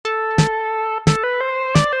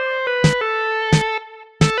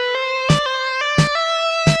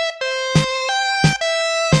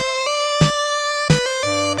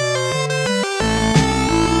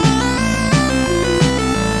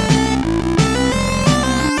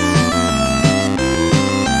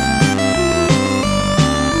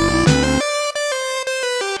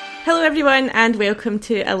everyone, and welcome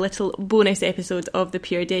to a little bonus episode of the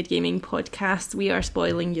Pure Dead Gaming podcast. We are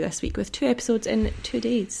spoiling you this week with 2 episodes in 2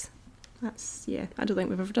 days. I don't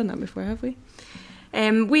think we've ever done that before, have we?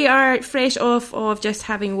 We are fresh off of just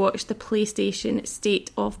having watched the PlayStation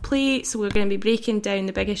State of Play, so we're going to be breaking down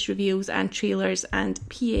the biggest reveals and trailers, and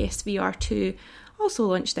PSVR 2 also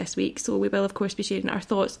launched this week, so we will of course be sharing our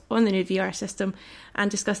thoughts on the new VR system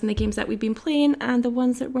and discussing the games that we've been playing and the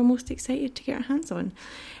ones that we're most excited to get our hands on.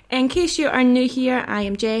 In case you are new here, I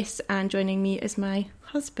am Jess, and joining me is my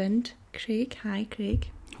husband, Craig. Hi, Craig.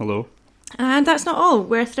 Hello. And that's not all.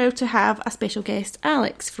 We're thrilled to have a special guest,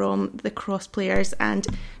 Alex, from the Cross Players and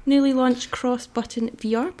newly launched Cross Button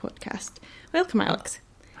VR podcast. Welcome, Alex.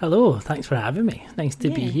 Hello, thanks for having me. Nice to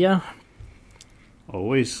be here.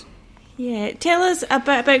 Always. Yeah, tell us a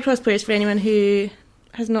bit about Cross Players for anyone who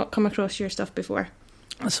has not come across your stuff before.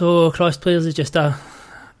 So, Cross Players is just a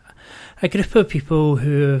group of people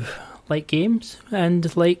who like games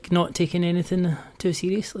and like not taking anything too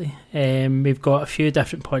seriously. We've got a few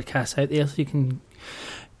different podcasts out there, so you can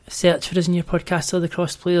search for us in your podcasts or the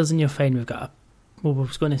Cross Players, and you'll find we've got I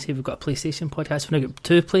was going to say we've got a PlayStation podcast. We've got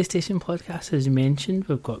 2 PlayStation podcasts, as you mentioned.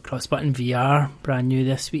 We've got Cross Button VR, brand new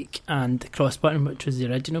this week, and Cross Button, which was the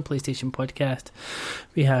original PlayStation podcast.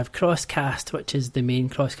 We have Crosscast, which is the main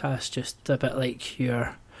Crosscast, just a bit like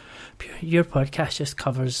your podcast, just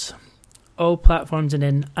covers all platforms. And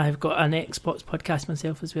then I've got an Xbox podcast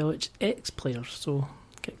myself as well, which is X Players. So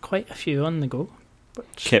get quite a few on the go.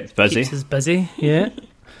 Kept busy. Keeps us busy, yeah.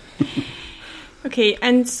 Okay,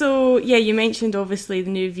 and so, you mentioned obviously the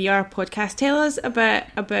new VR podcast. Tell us a bit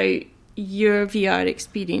about your VR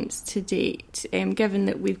experience to date, given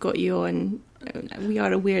that we've got you on. We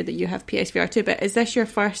are aware that you have PSVR 2, but is this your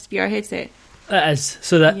first VR headset? It is.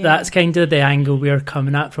 So that's kind of the angle we're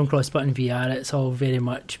coming at from Cross Button VR. It's all very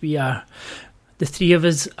much, the 3 of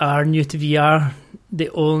us are new to VR.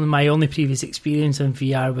 My only previous experience in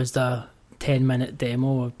VR was the 10-minute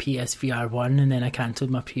demo of PSVR 1, and then I cancelled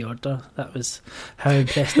my pre-order. That was how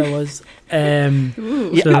impressed I was.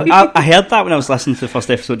 I heard that when I was listening to the first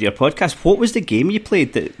episode of your podcast. What was the game you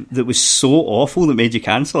played that was so awful that made you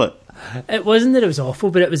cancel it? It wasn't that it was awful,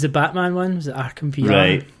 but it was the Batman one. It was the Arkham VR.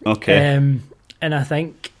 Right, okay. And I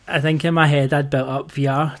think in my head I'd built up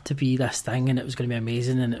VR to be this thing, and it was going to be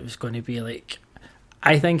amazing, and it was going to be like...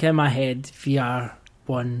 I think in my head VR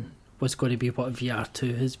 1 was going to be what VR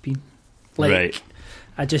 2 has been. Right.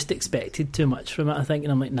 I just expected too much from it, I think,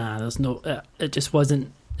 and I'm like, nah, there's no... It just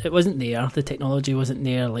wasn't... It wasn't there. The technology wasn't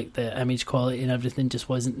there, like the image quality and everything just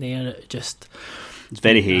wasn't there. It's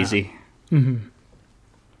very hazy. Mm-hmm.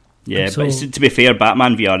 Yeah, so, but to be fair,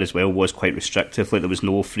 Batman VR as well was quite restrictive. Like, there was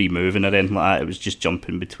no free moving or anything like that. It was just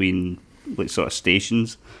jumping between, like, sort of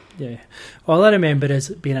stations. Yeah. All I remember is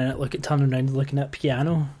being in it, turning around and looking at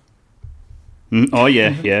piano. Oh,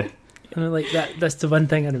 yeah, yeah. And I'm like, that's the one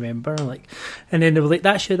thing I remember. And then they were like,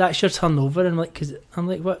 that's your turn over. And I'm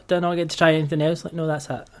like, what? Do I not get to try anything else? Like, no, that's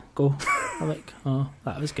it. Go. I'm like, oh,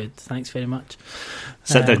 that was good. Thanks very much.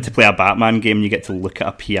 Sit down to play a Batman game and you get to look at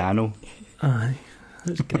a piano. Aye,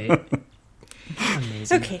 that was great.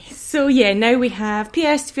 Amazing. Okay, so now we have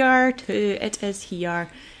PSVR 2. It is here.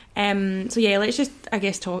 Let's just, I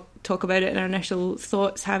guess, talk about it in our initial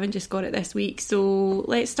thoughts, having just got it this week. So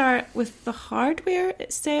let's start with the hardware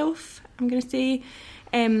itself, I'm going to say.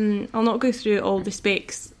 I'll not go through all the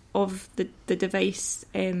specs of the device,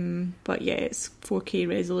 but it's 4K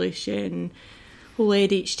resolution,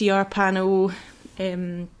 OLED HDR panel,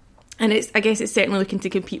 and I guess it's certainly looking to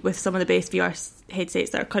compete with some of the best VR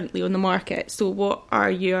headsets that are currently on the market. So what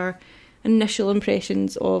are your initial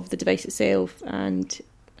impressions of the device itself and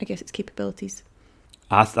I guess its capabilities?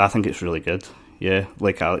 I think it's really good. Yeah,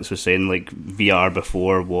 like Alex was saying, like VR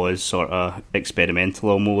before was sort of experimental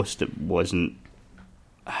almost. It wasn't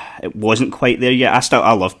quite there yet.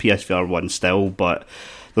 I love PSVR 1 still, but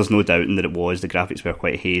there's no doubting that it was. The graphics were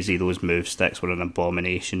quite hazy. Those move sticks were an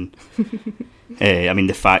abomination. I mean,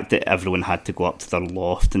 the fact that everyone had to go up to their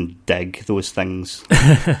loft and dig those things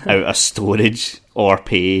out of storage or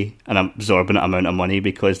pay an exorbitant amount of money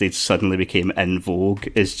because they'd suddenly became in vogue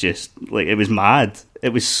is just, like, it was mad.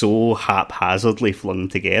 It was so haphazardly flung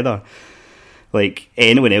together. Like,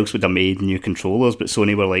 anyone else would have made new controllers, but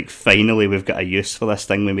Sony were like, finally, we've got a use for this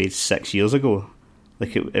thing we made 6 years ago.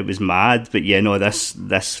 Like, it was mad, but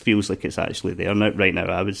this feels like it's actually there right now,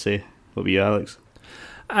 I would say. What about you, Alex?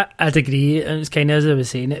 I'd agree, and it's kind of as I was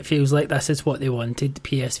saying, it feels like this is what they wanted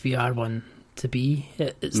PSVR 1 to be.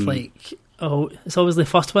 It's like, it's always the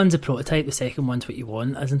first one's a prototype, the second one's what you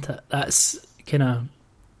want, isn't it? That's kind of,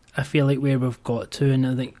 I feel like, where we've got to, and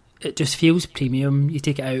I think it just feels premium. You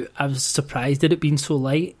take it out, I was surprised at it being so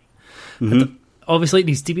light. Mm-hmm. Obviously, it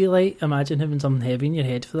needs to be light. Imagine having something heavy in your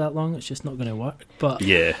head for that long. It's just not going to work. But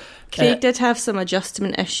yeah. Craig did have some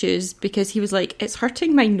adjustment issues because he was like, "It's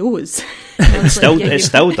hurting my nose." And It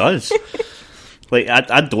still does. Like,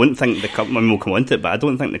 I don't think we'll come on to it, but I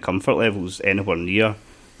don't think the comfort level's anywhere near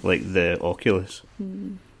like the Oculus.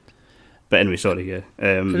 But anyway, sorry, yeah.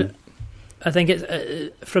 I think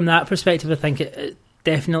it's from that perspective. I think it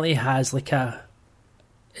definitely has like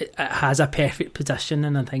it has a perfect position,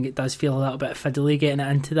 and I think it does feel a little bit fiddly getting it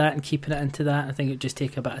into that and keeping it into that. I think it would just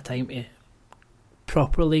take a bit of time to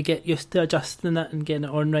properly get used to adjusting it and getting it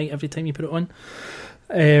on right every time you put it on.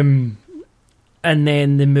 And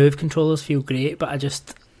then the Move controllers feel great, but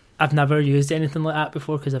I've never used anything like that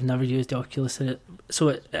before because I've never used the Oculus,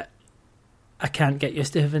 I can't get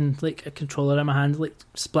used to having like a controller in my hand like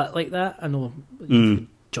split like that. I know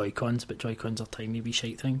Joy-Cons, but Joy-Cons are tiny wee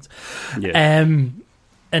shite things. Yeah.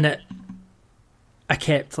 And I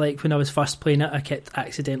kept, like, when I was first playing it, I kept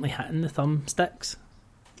accidentally hitting the thumbsticks.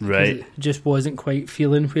 Right. It just wasn't quite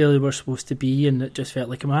feeling where they were supposed to be, and it just felt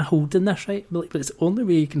like, am I holding this right? But it's the only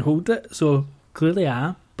way you can hold it, so clearly I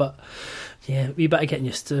am. But, yeah, a wee bit of getting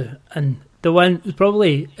used to. And the one,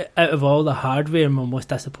 probably, out of all the hardware, my most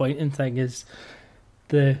disappointing thing is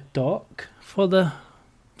the dock for the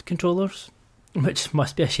controllers, which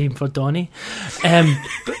must be a shame for Donnie.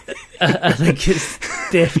 But I think it's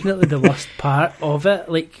definitely the worst part of it.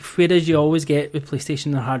 Like, whereas you always get with PlayStation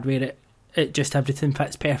and hardware, it just everything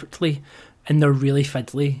fits perfectly, and they're really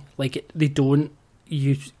fiddly. Like, they don't.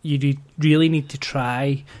 You really need to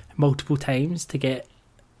try multiple times to get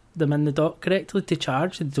them in the dock correctly to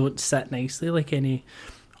charge. They don't sit nicely like any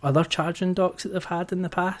other charging docks that they've had in the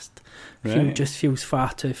past. It just feels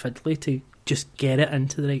far too fiddly to just get it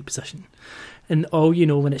into the right position. And all you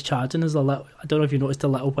know when it's charging is I don't know if you noticed the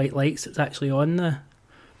little white lights that's actually on the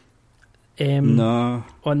no.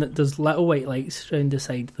 There's little white lights around the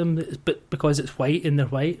side of them, but because it's white and they're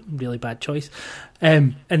white, really bad choice.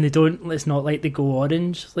 And they don't. It's not like they go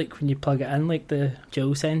orange like when you plug it in, like the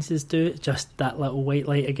DualSenses do. It's just that little white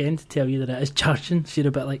light again to tell you that it is charging. So you're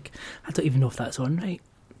a bit like, I don't even know if that's on right.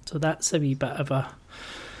 So that's a wee bit of a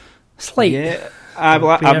slight. Yeah.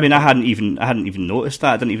 I mean, I hadn't even noticed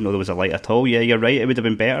that. I didn't even know there was a light at all. Yeah, you're right. It would have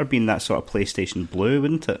been better being that sort of PlayStation blue,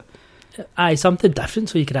 wouldn't it? Aye, something different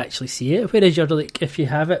so you could actually see it. Whereas you're like, if you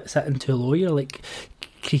have it sitting too low, you're like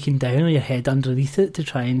creaking down with your head underneath it to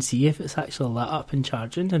try and see if it's actually lit up and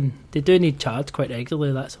charging. And they do need charge quite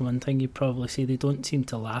regularly. That's the one thing you'd probably say. They don't seem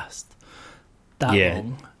to last that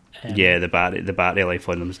long. Yeah, the battery life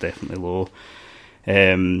on them is definitely low.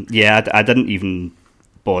 I didn't even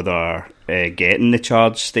bother getting the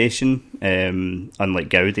charge station, unlike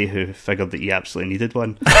Gaudi, who figured that he absolutely needed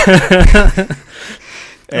one.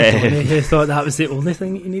 Who thought that was the only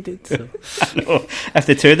thing that you needed. So. I know. If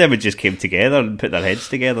the two of them had just came together and put their heads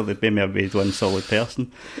together, they'd maybe have made one solid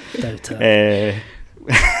person. Doubt it.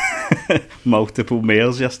 Multiple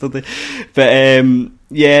males yesterday. But I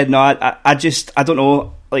don't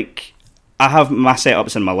know, like, I have my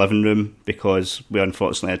setups in my living room because we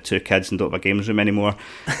unfortunately had 2 kids and don't have a games room anymore.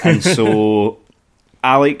 And so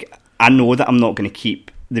I know that I'm not going to keep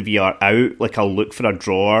the VR out. Like, I'll look for a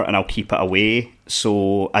drawer and I'll keep it away.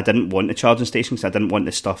 So I didn't want the charging station because I didn't want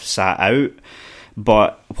the stuff sat out.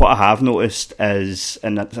 But what I have noticed is,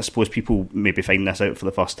 and I suppose people maybe find this out for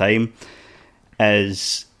the first time,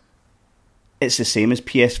 is it's the same as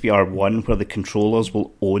PSVR 1 where the controllers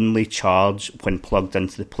will only charge when plugged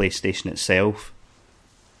into the PlayStation itself.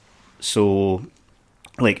 So,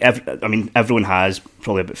 like, everyone has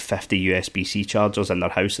probably about 50 USB-C chargers in their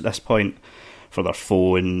house at this point for their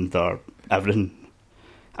phone, their everything.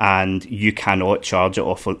 And you cannot charge it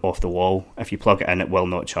off the wall. If you plug it in, it will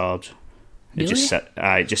not charge. Really?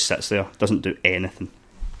 It just sits there. It doesn't do anything.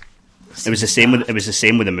 It was the same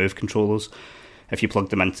with the Move controllers. If you plug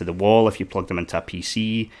them into the wall, if you plug them into a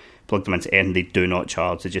PC, plug them into anything, they do not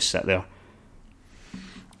charge. They just sit there.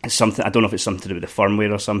 It's something, I don't know if it's something to do with the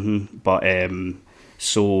firmware or something, but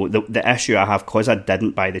so the issue I have, because I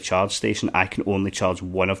didn't buy the charge station, I can only charge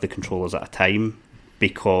one of the controllers at a time,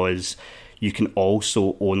 because you can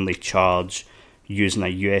also only charge using a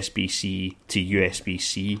USB-C to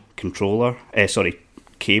USB-C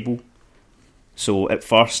cable. So at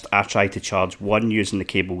first I tried to charge one using the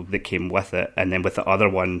cable that came with it, and then with the other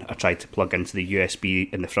one I tried to plug into the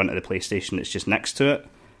USB in the front of the PlayStation that's just next to it.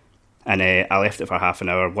 And I left it for half an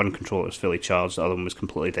hour. One controller was fully charged, the other one was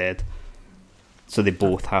completely dead. So they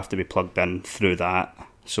both have to be plugged in through that.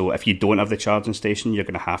 So if you don't have the charging station, you're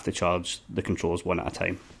going to have to charge the controllers one at a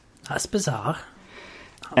time. That's bizarre.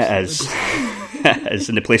 It is. It is.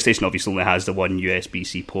 And the PlayStation obviously only has the one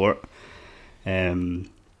USB-C port. And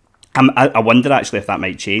I wonder actually if that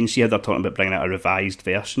might change. See how they're talking about bringing out a revised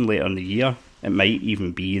version later in the year. It might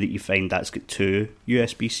even be that you find that's got 2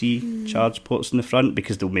 USB-C charge ports in the front,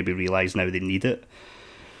 because they'll maybe realise now they need it.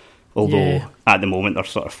 Although at the moment they're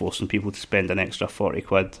sort of forcing people to spend an extra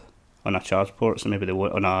 £40 on a charge port, so maybe they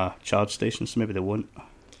won't, on a charge station, so maybe they won't.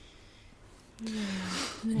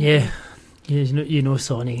 Yeah, you know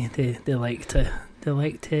Sony, they like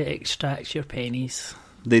to extract your pennies.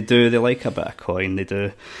 They do. They like a bit of coin. They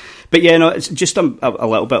do. But yeah, no, it's just a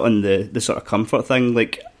little bit on the sort of comfort thing.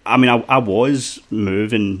 Like, I mean, I was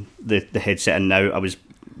moving the headset, and now I was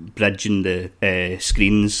bridging the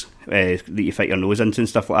screens that you fit your nose into and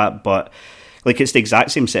stuff like that. But like, it's the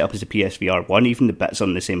exact same setup as the PSVR 1. Even the bits are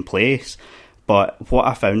in the same place. But what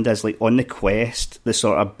I found is, like, on the Quest, the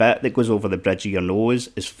sort of bit that goes over the bridge of your nose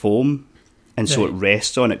is foam, and so it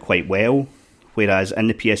rests on it quite well. Whereas in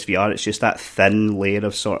the PSVR, it's just that thin layer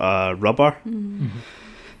of sort of rubber. Mm-hmm.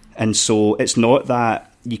 And so it's not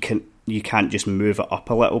that you can't just move it up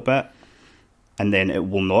a little bit and then it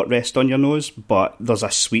will not rest on your nose, but there's a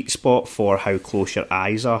sweet spot for how close your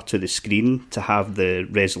eyes are to the screen to have the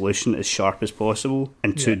resolution as sharp as possible.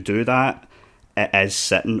 And to do that, it is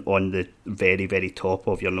sitting on the very, very top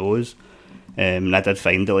of your nose. And I did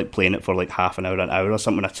find that, like, playing it for like half an hour or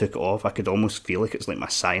something, when I took it off, I could almost feel like it's like my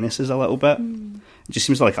sinuses a little bit. It just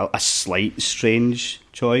seems like a slight strange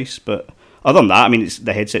choice, but other than that, I mean,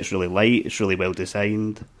 the headset's really light, it's really well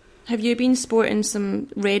designed. Have you been sporting some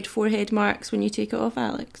red forehead marks when you take it off,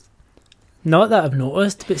 Alex? Not that I've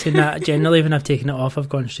noticed, but saying that, generally when I've taken it off, I've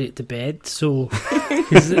gone straight to bed. So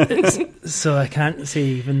I can't say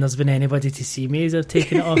even there's been anybody to see me as I've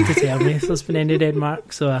taken it off to tell me if there's been any red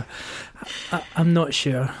marks. So I'm not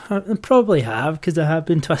sure. I probably have, because I have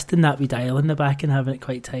been twisting that wee dial in the back and having it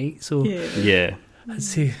quite tight. So yeah, I'd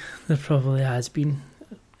say there probably has been.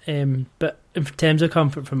 But in terms of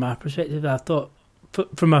comfort from my perspective, I thought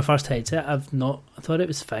from my first headset, I thought it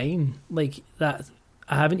was fine. Like that.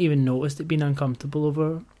 I haven't even noticed it being uncomfortable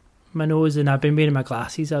over my nose, and I've been wearing my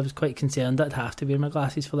glasses. I was quite concerned that I'd have to wear my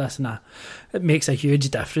glasses for this, and it makes a huge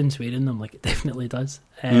difference wearing them, like it definitely does.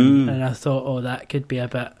 And I thought, that could be a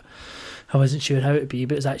bit, I wasn't sure how it would be,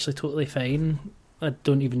 but it's actually totally fine. I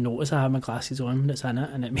don't even notice I have my glasses on when it's in it,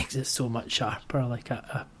 and it makes it so much sharper. Like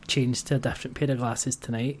I changed to a different pair of glasses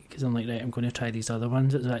tonight, because I'm like, right, I'm going to try these other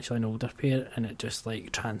ones. It was actually an older pair, and it just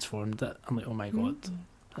like transformed it. I'm like, oh my god,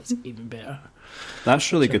 that's even better.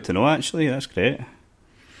 That's really good to know, actually. That's great.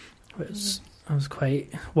 I was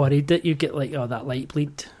quite worried that you get like that light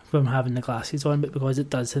bleed from having the glasses on, but because it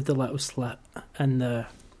does have the little slit in the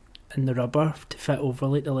rubber to fit over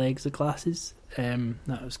like the legs of glasses,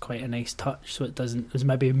 that was quite a nice touch. So it was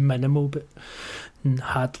maybe minimal, but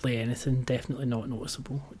hardly anything. Definitely not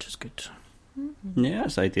noticeable, which is good. Yeah,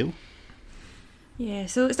 that's ideal. Yeah,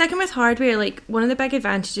 so sticking with hardware, like one of the big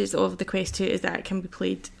advantages of the Quest 2 is that it can be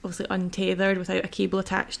played obviously untethered without a cable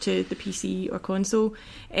attached to the PC or console.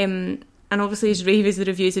 And obviously, as rave as the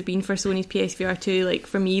reviews have been for Sony's PSVR 2, like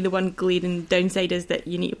for me, the one glaring downside is that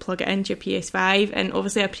you need to plug it into your PS5. And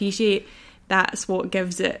obviously, I appreciate that's what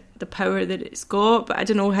gives it the power that it's got. But I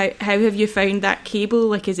don't know, how have you found that cable?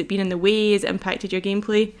 Like, has it been in the way? Has it impacted your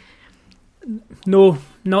gameplay? No,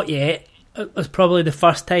 not yet. It was probably the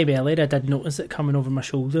first time earlier I did notice it coming over my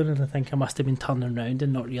shoulder, and I think I must have been turning around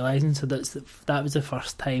and not realising. So that was the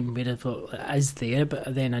first time where I thought it is there,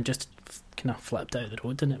 but then I just kind of flipped out of the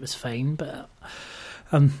road and it was fine. But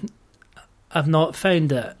I've not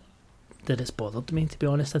found that it's bothered me, to be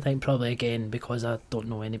honest. I think probably again because I don't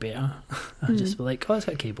know any better. I just be like, it's got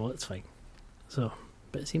a cable, it's fine. So,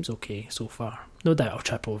 but it seems okay so far. No doubt I'll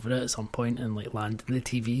trip over it at some point and like land in the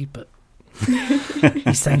TV, but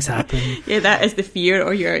these things happen. Yeah, that is the fear,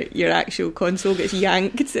 or your actual console gets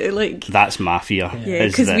yanked. Like that's my fear. Yeah,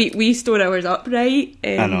 because we store ours upright.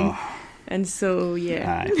 I know. And so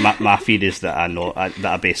my fear is that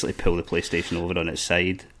I basically pull the PlayStation over on its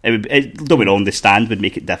side. Don't get me wrong, the stand would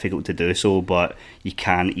make it difficult to do so, but you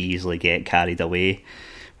can easily get carried away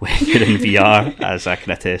when you're in VR, as I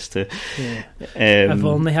can attest to. Yeah. I've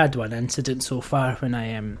only had one incident so far when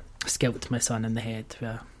I scalped my son in the head with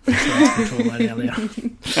a controller earlier.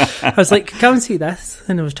 I was like, come and see this,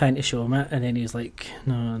 and I was trying to show him it, and then he was like,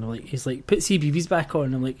 no, and I'm like, he's like, put CBeebies back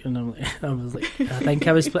on. I think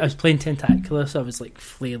I was playing Tentacular, so I was like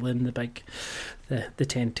flailing the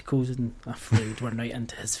tentacles, and I flew one right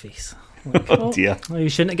into his face. Like, oh dear! You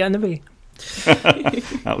shouldn't have got in the way.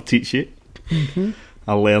 That'll teach you.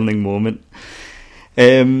 A learning moment.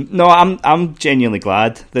 No, I'm genuinely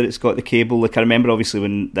glad that it's got the cable. Like, I remember obviously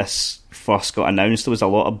when this first got announced, there was a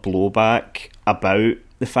lot of blowback about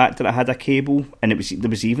the fact that it had a cable, and there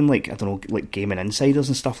was even like, I don't know, like gaming insiders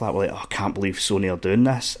and stuff like that were like, oh, I can't believe Sony are doing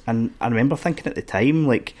this. And I remember thinking at the time,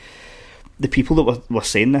 like, the people that were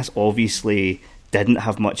saying this obviously didn't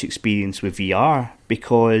have much experience with VR,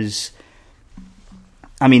 because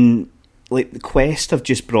I mean, like, the Quest have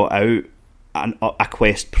just brought out a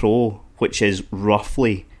Quest Pro, which is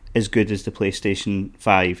roughly as good as the PlayStation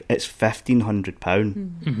 5. It's £1,500.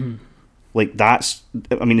 Mm-hmm. Like, that's,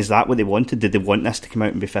 I mean, is that what they wanted? Did they want this to come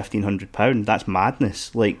out and be £1,500? That's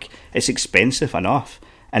madness. Like, it's expensive enough,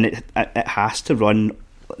 and it has to run.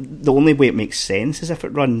 The only way it makes sense is if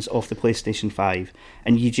it runs off the PlayStation 5,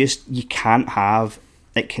 and you can't have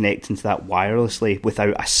it connecting to that wirelessly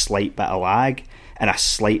without a slight bit of lag, and a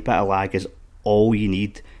slight bit of lag is all you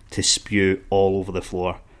need to spew all over the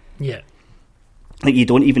floor. Yeah. Like, you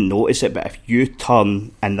don't even notice it, but if you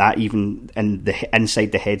turn and the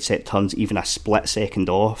inside the headset turns even a split second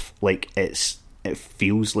off, like, it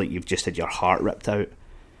feels like you've just had your heart ripped out.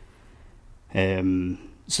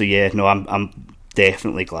 So yeah, no, I'm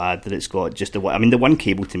definitely glad that it's got just the one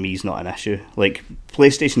cable to me is not an issue. Like,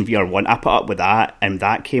 PlayStation VR 1, I put up with that, and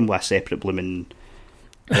that came with a separate blooming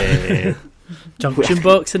junction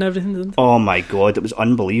box and everything, didn't it? Oh my god, it was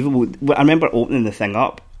unbelievable. I remember opening the thing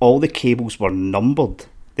up, all the cables were numbered.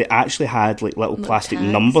 They actually had like little plastic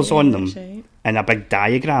tags, numbers on them, right. and a big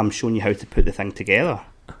diagram showing you how to put the thing together.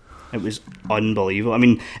 It was unbelievable. I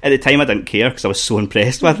mean, at the time I didn't care because I was so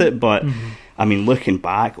impressed with it, but I mean, looking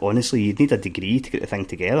back, honestly, you'd need a degree to get the thing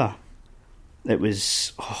together. It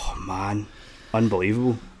was, oh man,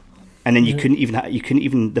 unbelievable. And then you couldn't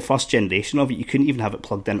even the first generation of it, you couldn't even have it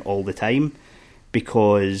plugged in all the time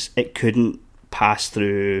because it couldn't pass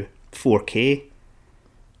through 4K.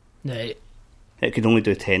 Right. It could only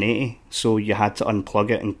do 1080, so you had to unplug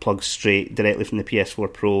it and plug straight directly from the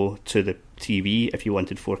PS4 Pro to the TV if you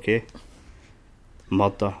wanted 4K.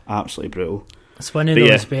 Murder, absolutely brutal. It's one of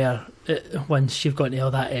those where once you've got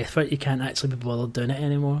all that effort, you can't actually be bothered doing it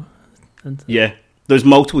anymore. Yeah, there's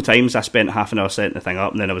multiple times I spent half an hour setting the thing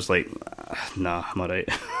up, and then I was like, nah, I'm alright.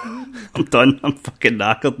 I'm done. I'm fucking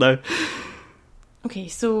knackered now. Okay,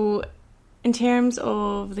 so in terms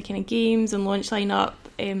of the kind of games and launch lineup,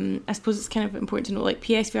 I suppose it's kind of important to know, like,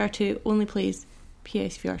 PSVR 2 only plays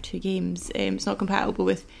PSVR 2 games. It's not compatible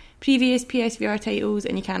with previous PSVR titles,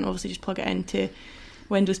 and you can't obviously just plug it into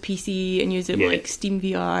Windows PC and use it with like Steam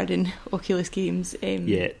VR and Oculus games.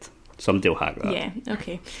 Yet. Somebody will hack that. Yeah,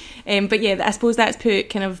 okay. But yeah, I suppose that's put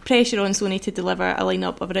kind of pressure on Sony to deliver a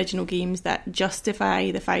lineup of original games that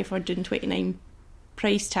justify the $529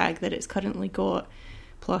 price tag that it's currently got,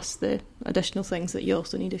 plus the additional things that you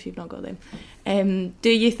also need if you've not got them. Do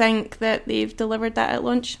you think that they've delivered that at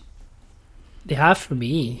launch? They have for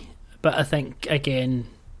me, but I think, again,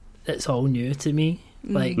 it's all new to me.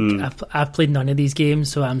 Like, I've played none of these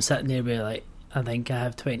games, so I'm sitting there with, like, I think I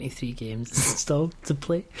have 23 games still to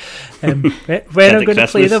play. When I'm going to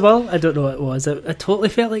play them all, I don't know what it was. I totally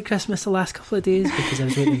felt like Christmas the last couple of days because I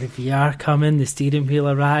was waiting for the VR coming, the steering wheel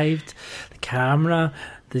arrived, the camera,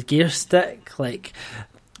 the gear stick. Like,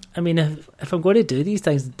 I mean, if I'm going to do these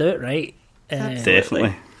things, do it right.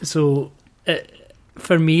 Definitely. So,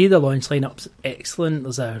 for me, the launch lineup's excellent.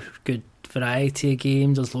 There's a good variety of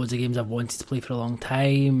games. There's loads of games I've wanted to play for a long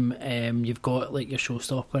time. You've got like your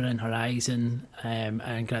Showstopper and Horizon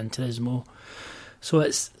and Gran Turismo. So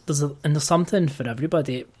there's something for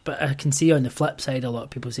everybody. But I can see on the flip side a lot of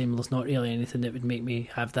people saying, well, there's not really anything that would make me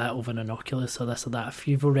have that over an Oculus or this or that. If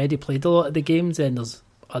you've already played a lot of the games, then there's,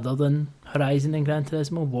 other than Horizon and Gran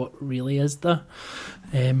Turismo, what really is there?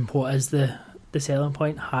 What is the selling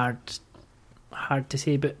point? Hard to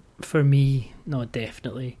say, but for me, no,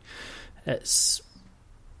 definitely. I'd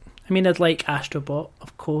like Astrobot,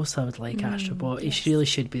 of course I would like Astrobot. Yes. It really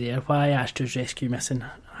should be there. Why Astro's Rescue Mission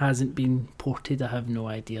hasn't been ported, I have no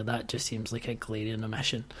idea. That just seems like a glaring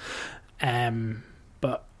omission.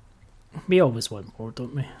 But we always want more,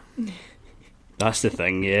 don't we? That's the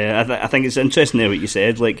thing, yeah. I think it's interesting there what you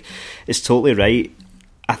said. Like, it's totally right.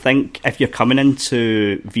 I think if you're coming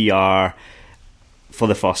into VR for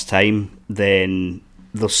the first time, then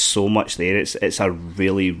there's so much there. It's a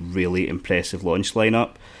really, really impressive launch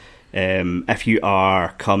lineup. If you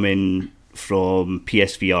are coming from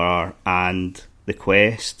PSVR and the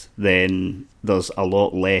Quest, then there's a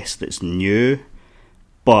lot less that's new.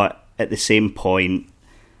 But at the same point,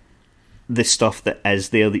 the stuff that is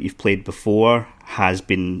there that you've played before has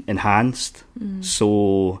been enhanced.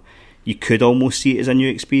 So you could almost see it as a new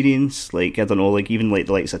experience. Like, I don't know, like even like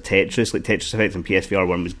the likes of Tetris, like Tetris Effect on PSVR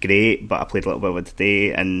 1 was great, but I played a little bit of it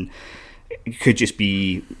today, and it could just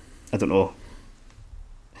be, I don't know.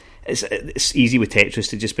 It's easy with Tetris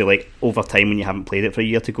to just be like, over time when you haven't played it for a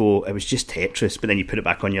year, to go, it was just Tetris, but then you put it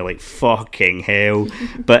back on, you're like, fucking hell.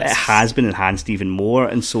 But it has been enhanced even more,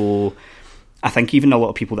 and so I think even a lot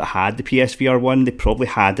of people that had the PSVR 1, they probably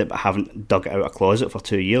had it but haven't dug it out of a closet for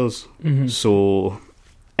 2 years. So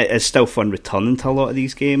it is still fun returning to a lot of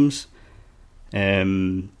these games.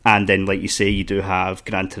 And then, like you say, you do have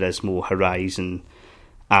Gran Turismo, Horizon,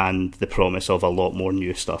 and the promise of a lot more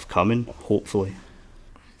new stuff coming, hopefully.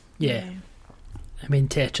 Yeah. I mean,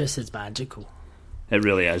 Tetris is magical. It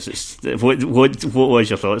really is. What was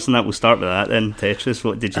your thoughts on that? We'll start with that then. Tetris,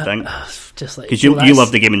 what did you think? Just like, because you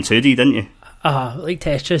loved the game in 2D, didn't you? Like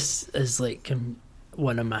Tetris is like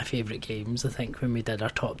one of my favourite games. I think when we did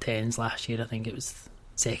our top 10s last year, I think it was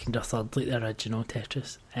second or third, like the original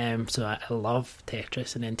Tetris. So I love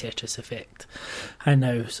Tetris, and then Tetris Effect. And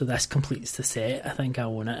now, so this completes the set. I think I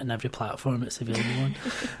own it in every platform it's available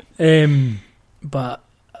on. But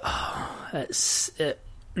it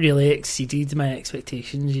really exceeded my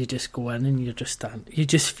expectations. You just go in and you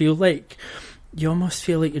just feel like, you almost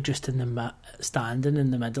feel like you're just standing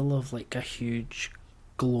in the middle of like a huge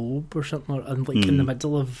globe or something, or like in the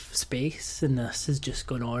middle of space, and this is just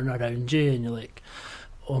going on around you, and you're like,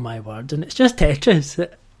 oh my word. And it's just Tetris.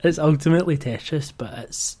 It's ultimately Tetris,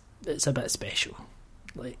 but it's a bit special.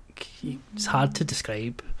 Like, it's hard to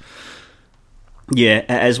describe. Yeah,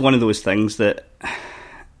 it is one of those things that,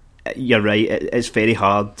 you're right, it's very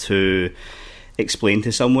hard to explain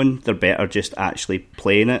to someone. They're better just actually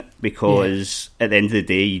playing it, because at the end of the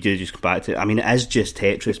day, you do just come back to it. I mean, it is just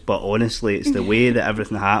Tetris, but honestly, it's the way that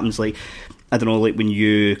everything happens. Like, I don't know, like when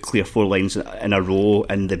you clear 4 lines in a row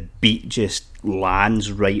and the beat just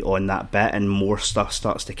lands right on that bit, and more stuff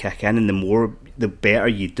starts to kick in, and the better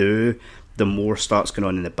you do, the more starts going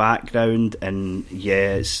on in the background. And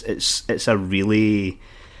yeah, it's a really,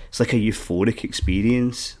 it's like a euphoric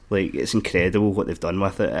experience. Like, it's incredible what they've done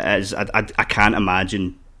with it. It is. I can't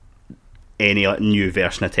imagine any new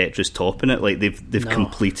version of Tetris topping it. Like, they've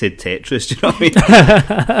completed Tetris. Do you know what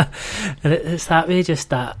I mean? And it's that way, just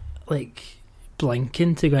that like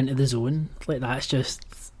blinking to go into the zone. Like,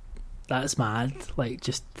 that's mad. Like,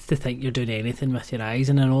 just to think you're doing anything with your eyes.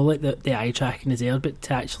 And I know like the eye tracking is there, but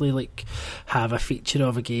to actually like have a feature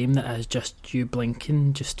of a game that is just you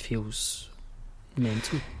blinking just feels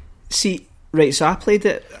mental. See, right, so I played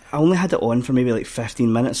it, I only had it on for maybe like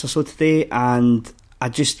 15 minutes or so today, and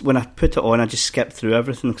when I put it on, I just skipped through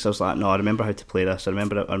everything, because I was like, no, I remember how to play this, I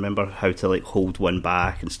remember how to like hold one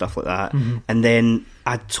back and stuff like that. And then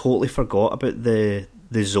I totally forgot about the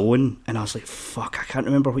zone, and I was like, fuck, I can't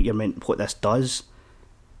remember what this does,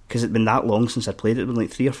 because it'd been that long since I played it. It'd been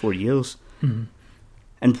like 3 or 4 years.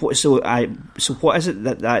 And what is it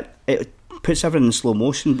that it puts everything in slow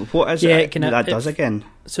motion, but what is it that does again?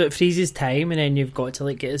 So it freezes time, and then you've got to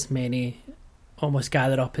like get almost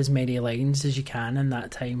gather up as many lines as you can in that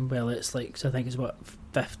time. Well, it's like, so I think it's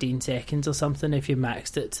 15 seconds or something if you've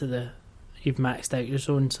maxed it you've maxed out your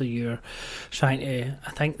zone, so you're trying to,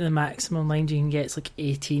 I think the maximum lines you can get is like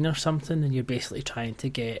 18 or something, and you're basically trying to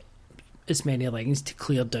get as many lines to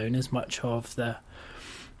clear down as much of the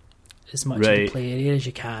play area as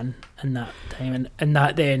you can in that time,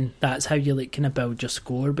 and that's how you like kind of build your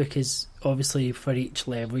score, because obviously for each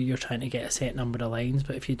level you're trying to get a set number of lines,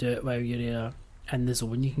 but if you do it while you're in the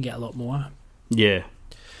zone, you can get a lot more. Yeah.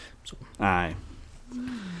 So. Aye.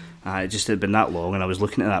 It just had been that long, and I was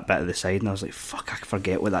looking at that bit of the side, and I was like, fuck, I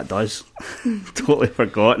forget what that does. Totally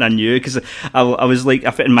forgot, and I knew, because I was like,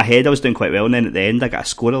 in my head I was doing quite well, and then at the end I got a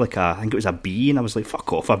score of like I think it was a B, and I was like,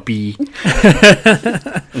 fuck off, a B. And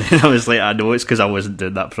then I was like, I know it's because I wasn't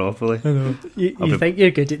doing that properly. I know. You think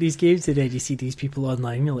you're good at these games, and then you see these people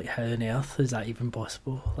online, you're like, how on earth is that even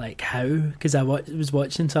possible? Like, how? Because I was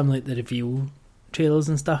watching some like the reveal trailers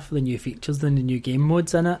and stuff, the new features and the new game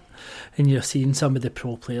modes in it, and you're seeing some of the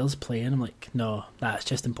pro players playing. I'm like, no, that's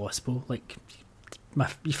just impossible. Like,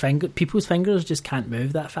 people's fingers just can't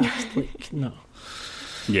move that fast. Like, no.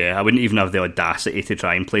 Yeah, I wouldn't even have the audacity to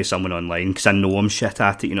try and play someone online, because I know I'm shit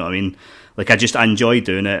at it, you know what I mean? Like, I enjoy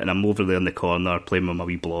doing it, and I'm over there in the corner playing with my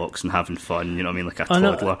wee blocks and having fun, you know what I mean, like a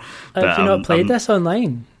toddler. Have you not played this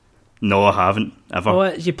online? No, I haven't, ever.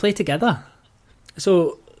 Oh, you play together.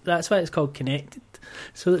 So that's why it's called Connected.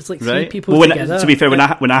 So it's like 3 people together. To be fair, when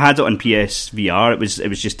I had it on PSVR, it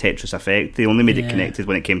was just Tetris Effect. They only made it connected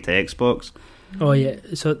when it came to Xbox. Oh yeah,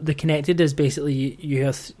 so the Connected is basically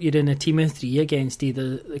you're in a team of 3 against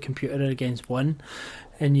either the computer or against one,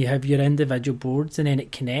 and you have your individual boards, and then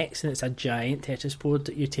it connects, and it's a giant Tetris board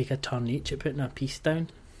that you take a turn each at putting a piece down.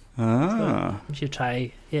 Ah. So you should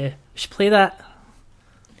try. Yeah, we should play that.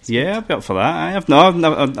 Yeah, I'd be up for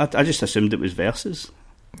that. I just assumed it was versus.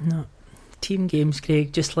 No, team games,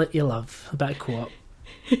 Craig. Just let you love a bit of co-op.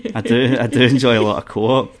 I do enjoy a lot of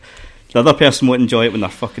co-op. The other person won't enjoy it when they're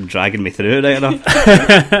fucking dragging me through it right enough.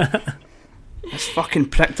 This fucking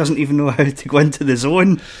prick doesn't even know how to go into the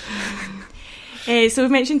zone. So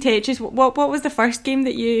we've mentioned Tetris. What was the first game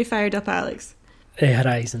that you fired up, Alex?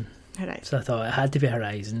 Horizon. Horizon. So I thought it had to be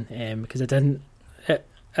Horizon because I didn't.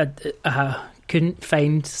 I couldn't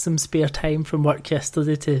find some spare time from work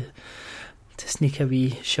yesterday to sneak a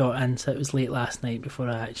wee shot in, so it was late last night before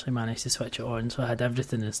I actually managed to switch it on. So I had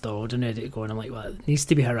everything installed and ready to go, and I'm like, well, it needs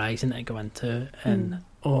to be Horizon to go into, and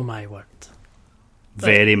oh my word,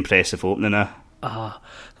 very impressive opening. Like I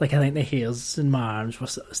think the hairs in my arms were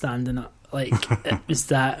standing up. Like it was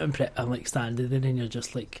that I'm like standing there, and you're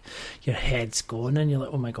just like, your head's going, and you're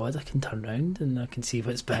like, oh my god, I can turn around and I can see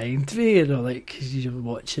what's behind me, you know, like 'cause you're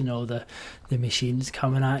watching all the machines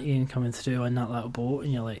coming at you and coming through on that little boat,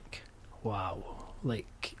 and you're like, wow,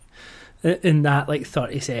 like in that like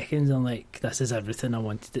 30 seconds I'm like, this is everything I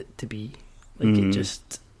wanted it to be. Like it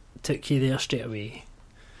just took you there straight away.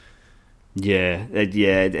 It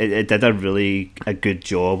did a good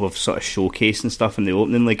job of sort of showcasing stuff in the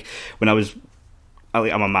opening. Like when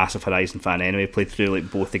I'm a massive Horizon fan anyway, played through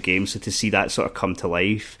like both the games, so to see that sort of come to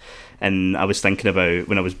life. And I was thinking about,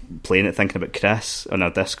 when I was playing it, thinking about Chris on our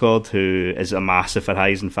Discord, who is a massive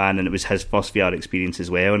Horizon fan, and it was his first VR experience as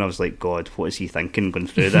well. And I was like, God, what is he thinking going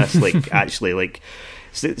through this? Like, actually, like,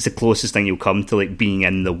 it's the closest thing you'll come to like being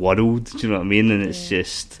in the world. Do you know what I mean? And it's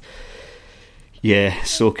just, yeah,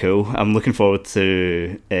 so cool. I'm looking forward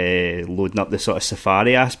to loading up the sort of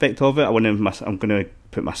safari aspect of it. I'm going to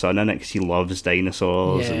put my son in it because he loves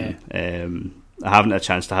dinosaurs. Yeah. And I haven't had a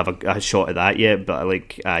chance to have a shot at that yet, but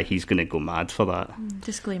he's going to go mad for that.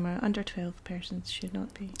 Disclaimer: under 12 persons should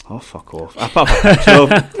not be. Oh, fuck off! I put up a picture of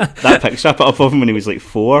that picture. I put up of him when he was like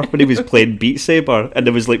 4, when he was playing Beat Saber, and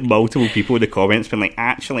there was like multiple people in the comments being like,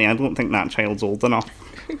 "Actually, I don't think that child's old enough."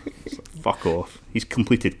 Like, fuck off! He's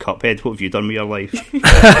completed Cuphead. What have you done with your life?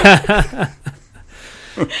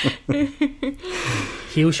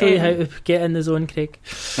 He'll show you how to get in the zone, Craig.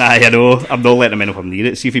 I know. I'm not letting him in if I'm near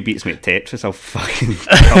it. See if he beats me at Tetris, I'll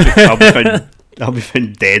be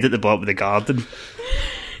found dead at the bottom of the garden.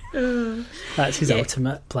 That's his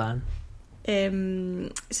ultimate plan.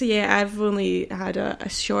 So yeah, I've only had a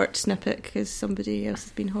short snippet because somebody else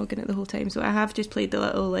has been hogging it the whole time. So I have just played the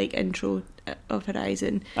little like intro of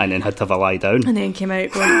Horizon, and then had to have a lie down, and then came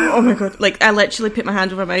out going, oh my god! Like I literally put my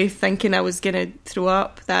hand over my mouth thinking I was gonna throw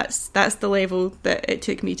up. That's the level that it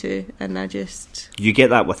took me to, and I just... You get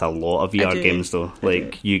that with a lot of VR games though.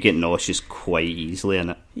 Like you get nauseous quite easily in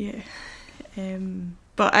it. Yeah.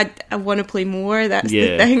 But I want to play more. That's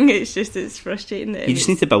the thing. It's frustrating. That you just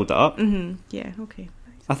need to build it up. Mm-hmm. Yeah. Okay.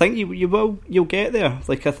 I think you'll get there.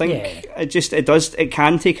 Like I think it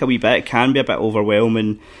can take a wee bit. It can be a bit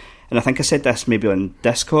overwhelming. And I think I said this maybe on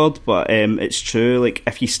Discord, but it's true. Like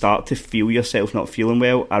if you start to feel yourself not feeling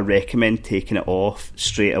well, I recommend taking it off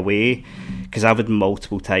straight away, because I've had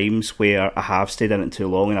multiple times where I have stayed in it too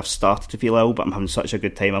long and I've started to feel ill, but I'm having such a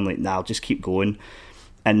good time. I'm like, nah, I'll just keep going.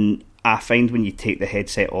 And I find when you take the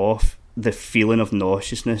headset off, the feeling of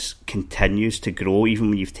nauseousness continues to grow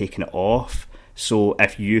even when you've taken it off. So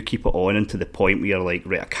if you keep it on until the point where you're like,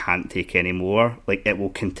 right, I can't take any more, like it will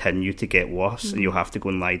continue to get worse and you'll have to go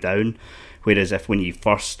and lie down. Whereas if when you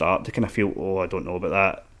first start to kind of feel, oh, I don't know about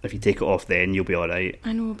that, if you take it off then you'll be alright.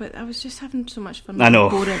 I know, but I was just having so much fun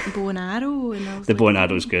with bow and arrow. And I was the bow and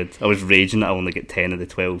arrow's good. I was raging that I only get 10 of the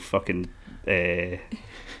 12 fucking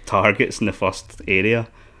targets in the first area.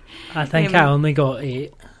 I think I only got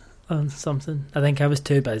 8 on something. I think I was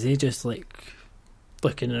too busy just like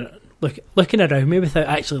looking around me without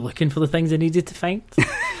actually looking for the things I needed to find.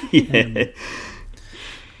 Yeah.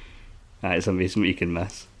 It's amazing what you can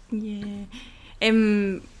miss. Yeah.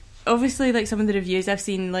 Obviously, like some of the reviews I've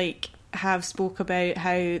seen like have spoke about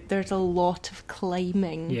how there's a lot of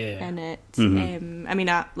climbing in it. Mm-hmm. I mean,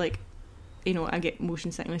 I get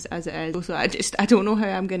motion sickness as it is. Also, I don't know how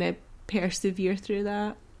I'm going to persevere through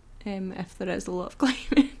that. If there is a lot of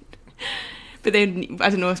climbing. But then,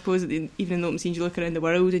 I don't know, I suppose even in the open scenes you look around the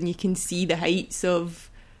world and you can see the heights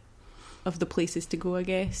of the places to go, I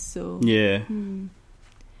guess. So yeah.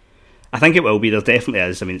 I think it will be. There definitely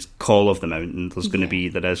is. I mean, it's Call of the Mountain. There is going to be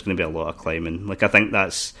a lot of climbing. Like I think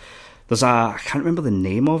I can't remember the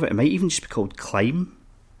name of it. It might even just be called Climb.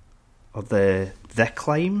 Or the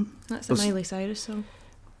Climb. That's a Miley Cyrus song.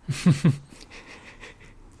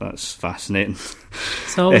 That's fascinating.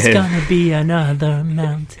 It's always gonna be another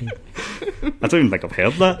mountain. I don't even think I've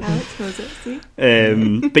heard that. Alex knows it,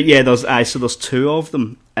 see? But yeah, there's two of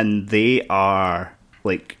them, and they are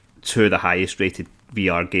like two of the highest rated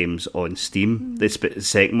VR games on Steam. The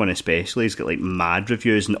second one especially has got like mad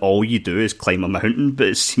reviews, and all you do is climb a mountain, but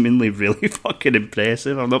it's seemingly really fucking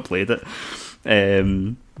impressive. I've not played it,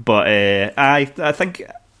 but I think,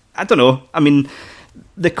 I don't know. I mean,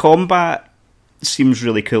 the combat seems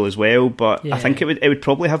really cool as well, but I think it would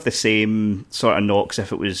probably have the same sort of knocks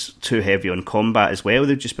if it was too heavy on combat as well.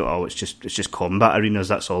 They'd just be, oh, it's just combat arenas,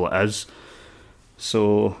 that's all it is.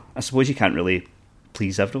 So I suppose you can't really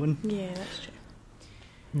please everyone. Yeah, that's true.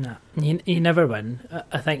 No, you never win.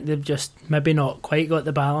 I think they've just maybe not quite got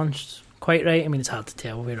the balance quite right. I mean, it's hard to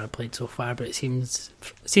tell where I played so far, but it seems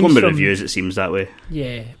going by reviews, it seems that way.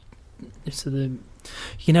 Yeah, so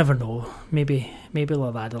you never know. Maybe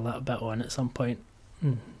they'll add a little bit on at some point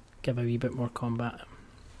and give a wee bit more combat.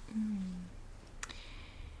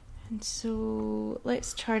 And so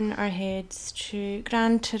let's turn our heads to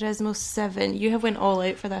Gran Turismo 7. You have went all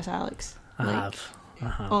out for this, Alex. I have.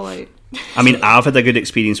 All out. I mean, I've had a good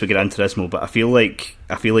experience with Gran Turismo, but I feel like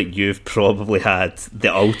you've probably had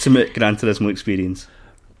the ultimate Gran Turismo experience.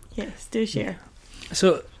 Yes, do share.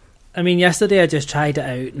 So, I mean, yesterday I just tried it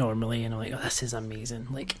out normally, and I'm like, oh, this is amazing.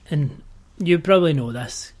 Like, and you probably know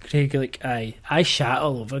this, Craig. Like, I shat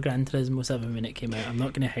all over Gran Turismo 7 when it came out. I'm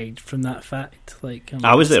not going to hide from that fact. Like,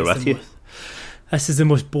 I was there with you. This is the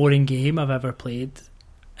most boring game I've ever played.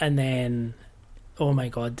 And then, oh my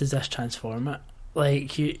god, does this transform it?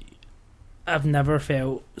 Like, I've never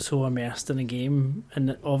felt so immersed in a game,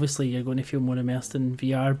 and obviously you're going to feel more immersed in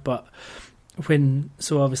VR, but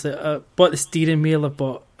obviously I bought the steering wheel.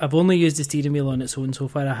 I've only used the steering wheel on its own so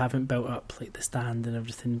far. I haven't built up like the stand and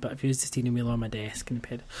everything, but I've used the steering wheel on my desk and the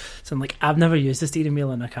pedal. So I'm like, I've never used the steering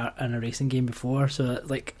wheel in a racing game before, so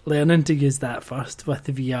like learning to use that first with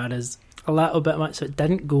the VR is a little bit much. So it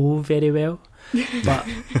didn't go very well, but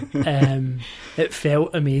it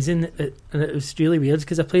felt amazing, and it was really weird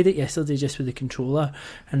because I played it yesterday just with the controller,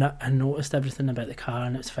 and I noticed everything about the car,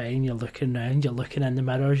 and it's fine. You're looking around, you're looking in the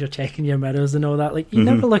mirrors, you're checking your mirrors and all that. Like, you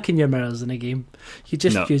never look in your mirrors in a game. You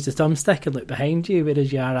just use the thumbstick and look behind you,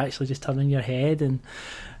 whereas you are actually just turning your head and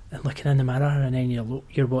looking in the mirror, and then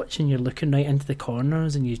you're watching, you're looking right into the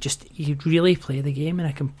corners, and you really play the game in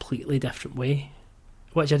a completely different way,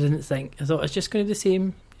 which I didn't think. I thought it's just going to be the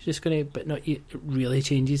same. It's just going to, but not. It really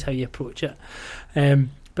changes how you approach it.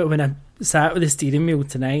 But when I sat with the steering wheel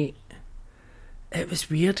tonight, it was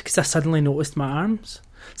weird because I suddenly noticed my arms.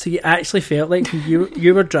 So you actually felt like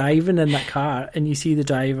you were driving in that car, and you see the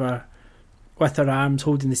driver with her arms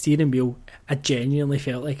holding the steering wheel. I genuinely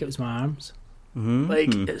felt like it was my arms.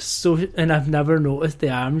 Like, it's so, and I've never noticed the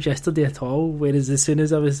arms yesterday at all. Whereas as soon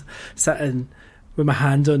as I was sitting with my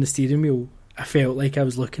hands on the steering wheel, I felt like I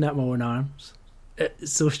was looking at my own arms.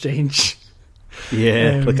 It's so strange.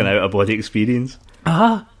 Yeah, like an out-of-body experience.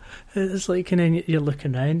 It's like, and then you're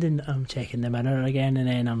looking around, and I'm checking the mirror again, and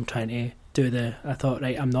then I'm trying to do I thought,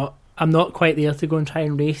 right, I'm not quite there to go and try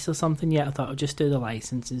and race or something yet. I thought I'll just do the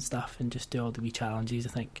licence and stuff and just do all the wee challenges. I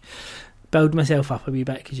think build myself up a wee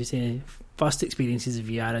bit, because you say first experiences of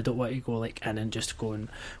VR, I don't want to go like in and just go and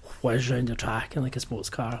whiz around the track in like a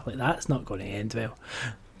sports car. Like, that's not going to end well.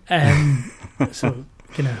 So,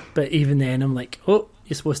 but even then I'm like, oh,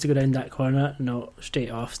 you're supposed to go down that corner. No,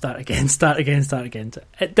 straight off, start again.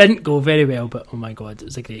 It didn't go very well, but oh my god, it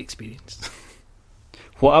was a great experience.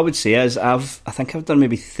 What I would say is I think I've done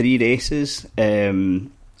maybe 3 races,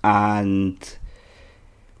 and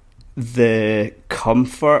the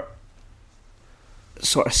comfort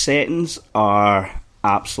sort of settings are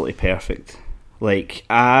absolutely perfect. Like,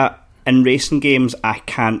 in racing games, I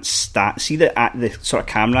can't see the sort of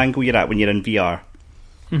camera angle you're at when you're in VR.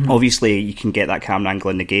 Obviously, you can get that camera angle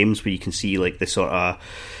in the games where you can see like the sort of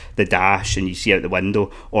the dash and you see out the window,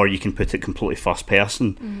 or you can put it completely first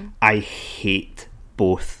person. I hate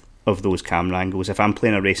both of those camera angles. If I'm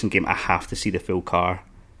playing a racing game, I have to see the full car.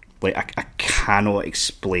 Like, I cannot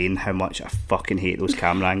explain how much I fucking hate those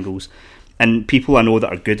camera angles. And people I know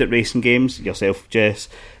that are good at racing games, yourself, Jess,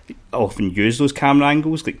 often use those camera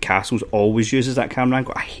angles. Like, Castles always uses that camera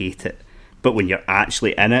angle. I hate it. But when you're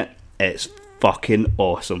actually in it, it's fucking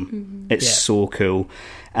awesome. It's so cool.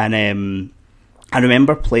 And I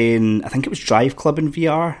remember playing, I think it was Drive Club in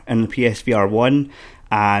VR in the PSVR 1,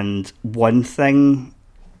 and one thing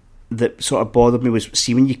that sort of bothered me was,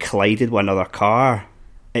 see, when you collided with another car,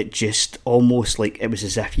 it just almost like, it was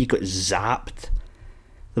as if you got zapped.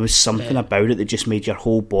 There was something about it that just made your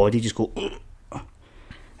whole body just go,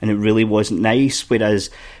 and it really wasn't nice. Whereas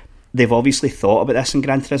they've obviously thought about this in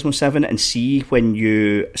Gran Turismo 7, and see when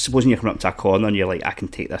supposing you're coming up to a corner and you're like, I can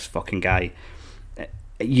take this fucking guy,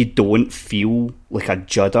 you don't feel like a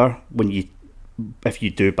judder if you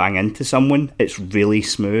do bang into someone. It's really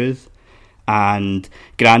smooth. And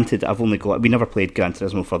granted, we never played Gran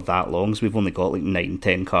Turismo for that long, so we've only got like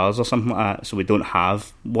 9-10 cars or something like that, so we don't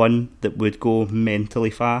have one that would go mentally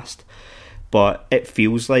fast. But it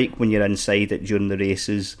feels like when you're inside it during the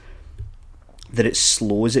races, that it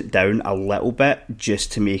slows it down a little bit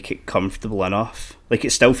just to make it comfortable enough. Like,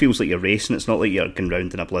 it still feels like you're racing. It's not like you're going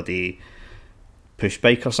round in a bloody push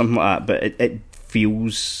bike or something like that, but it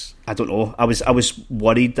feels, I don't know, I was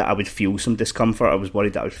worried that I would feel some discomfort. I was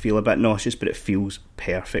worried that I would feel a bit nauseous, but it feels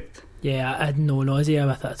perfect. Yeah, I had no nausea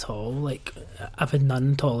with it at all. Like, I've had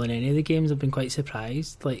none at all in any of the games. I've been quite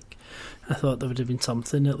surprised. Like, I thought there would have been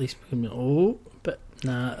something at least, but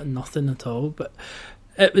nah, nothing at all. But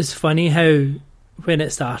it was funny how when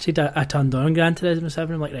it started, I turned on Gran Turismo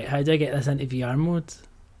 7. I'm like, right, how do I get this into VR mode?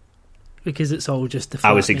 Because it's all just the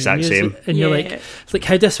flat I was the exact same. And you're like, it's like,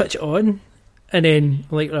 how do I switch it on? And then,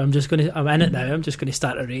 like, I'm in it now, I'm just going to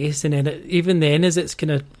start a race. And then, even then, as it's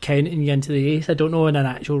kind of counting you into the race, I don't know in an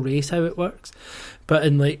actual race how it works. But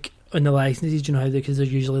in the licenses, you know how because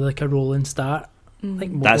there's usually like a rolling start.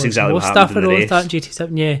 Like, that's exactly what stuff happened in the race. Start in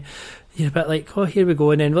GT7, yeah. You're a bit like, oh, here we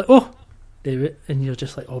go. And then, like, oh, do it. And you're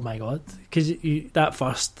just like, oh my God. Because that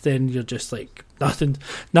first, then you're just like,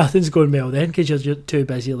 nothing's going well then, because you're too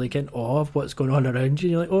busy like in awe of what's going on around you.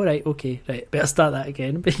 And you're like, oh right, okay, right, better start that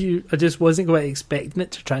again. But I just wasn't quite expecting it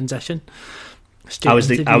to transition. I was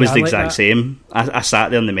the exact same. I sat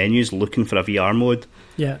there in the menus looking for a VR mode.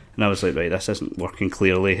 Yeah. And I was like, right, this isn't working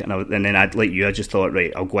clearly. And then I just thought,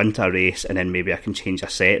 right, I'll go into a race and then maybe I can change a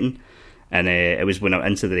setting. And it was when I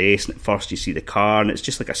went into the race, and at first you see the car, and it's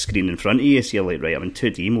just like a screen in front of you. So you're like, right, I'm in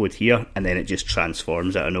 2D mode here, and then it just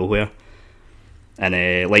transforms out of nowhere. And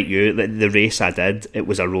like you, the race I did, it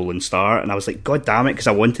was a rolling start, and I was like, God damn it, because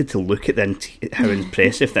I wanted to look at how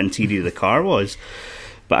impressive the interior of the car was,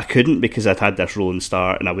 but I couldn't because I'd had this rolling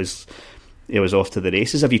start, and it was off to the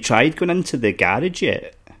races. Have you tried going into the garage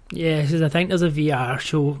yet? Yeah, because I think there's a VR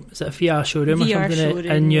show. Is it a VR showroom or something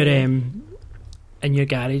showroom, in your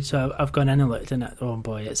garage? So I've gone in and looked, and oh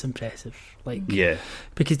boy, it's impressive. Like, yeah,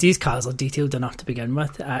 because these cars are detailed enough to begin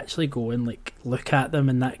with. To actually go and like look at them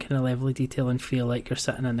in that kind of level of detail and feel like you're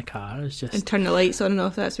sitting in the car is just. And turn the lights on and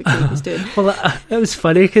off. That's what Kate was doing. Well, it was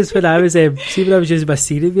funny because when I was when I was using my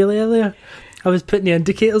steering wheel earlier, I was putting the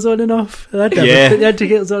indicators on and off. And I'd never put the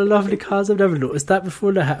indicators on and off in the cars. I've never noticed that before.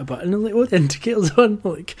 And I hit a button. I'm like, oh, the indicators on.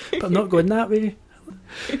 Like, but I'm not going that way.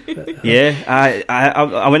 But, yeah,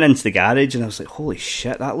 I went into the garage and I was like, holy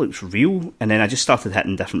shit, that looks real. And then I just started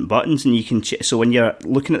hitting different buttons, and you can so when you're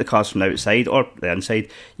looking at the cars from the outside or the inside,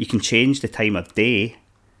 you can change the time of day.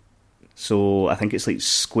 So I think it's like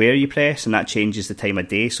square you press, and that changes the time of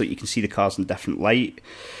day, so you can see the cars in different light.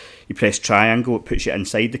 You press triangle, it puts you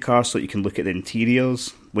inside the car so you can look at the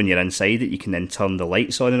interiors. When you're inside it, you can then turn the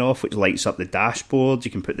lights on and off, which lights up the dashboard.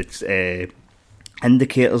 You can put the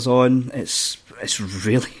indicators on. It's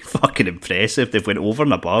really fucking impressive. They've went over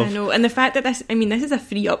and above. I know, and the fact that this is a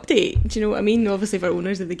free update. Do you know what I mean? Obviously for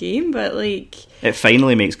owners of the game, but like, it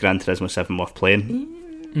finally makes Gran Turismo 7 worth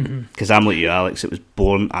playing. Because I'm like you, Alex. It was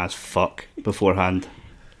boring as fuck beforehand.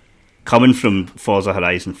 Coming from Forza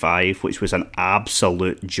Horizon 5, which was an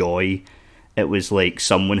absolute joy. It was like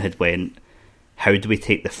someone had went, how do we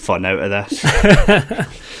take the fun out of this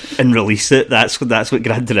and release it? That's what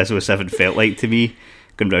Gran Turismo 7 felt like to me.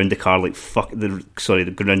 Going round the car like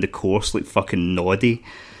going round the course like fucking Noddy,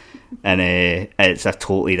 and it's a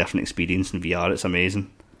totally different experience in VR. It's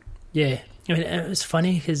amazing. Yeah, I mean, it was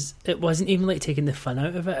funny because it wasn't even like taking the fun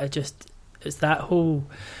out of it. It's that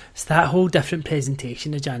whole different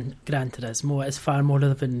presentation of Gran Turismo. It's far more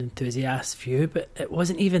of an enthusiast view, but it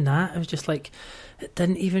wasn't even that. It was just like, it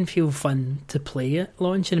didn't even feel fun to play at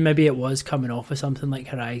launch, and maybe it was coming off of something like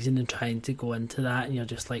Horizon and trying to go into that, and you're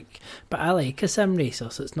just like, but I like a sim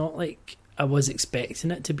racer, so it's not like I was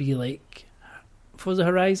expecting it to be like Forza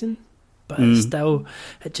Horizon, but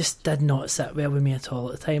it just did not sit well with me at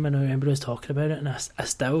all at the time. And I remember I was talking about it, and I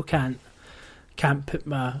still can't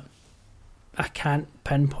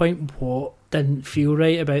pinpoint what didn't feel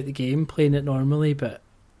right about the game playing it normally, but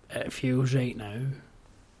it feels right now.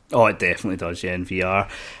 Oh, it definitely does, yeah, in VR.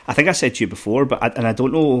 I think I said to you before, but I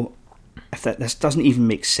don't know if this doesn't even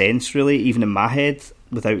make sense, really, even in my head,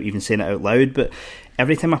 without even saying it out loud, but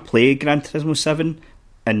every time I play Gran Turismo 7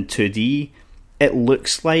 in 2D, it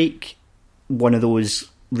looks like one of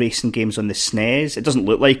those racing games on the SNES. It doesn't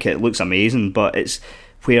look like it looks amazing, but it's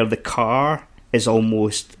where the car is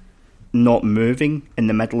almost not moving in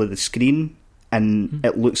the middle of the screen, and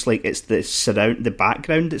it looks like it's the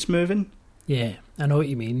background that's moving. Yeah, I know what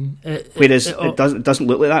you mean. Whereas it doesn't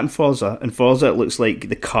look like that in Forza. In Forza, it looks like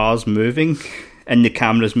the car's moving and the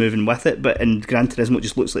camera's moving with it. But in Gran Turismo, it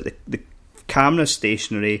just looks like the camera's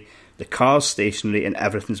stationary, the car's stationary, and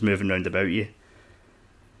everything's moving round about you.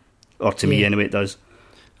 Or to me, anyway, it does.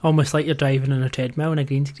 Almost like you're driving on a treadmill on a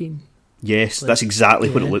green screen. Yes, that's exactly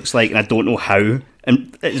what it looks like, and I don't know how.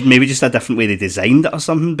 And it's maybe just a different way they designed it or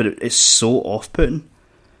something, but it's so off-putting.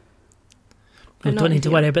 We don't need to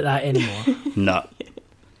worry about that anymore. No.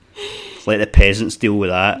 Let the peasants deal with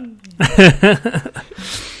that.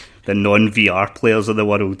 The non-VR players of the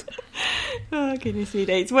world. Oh, goodness me,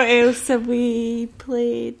 right. What else have we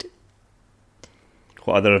played?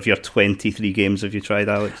 What other of your 23 games have you tried,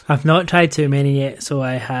 Alex? I've not tried too many yet, so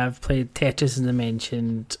I have played Tetris, as I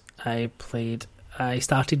mentioned. I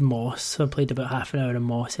started Moss, so I played about half an hour of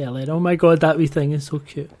Moss earlier. Oh my god, that wee thing is so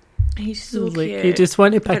cute. He's so like, cute. You just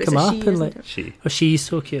want to pick him up and like, she's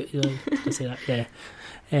so cute. You know, I say that,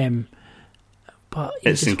 yeah. But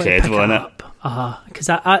it's incredible, isn't it? Because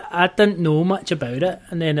I didn't know much about it,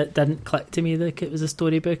 and then it didn't click to me like it was a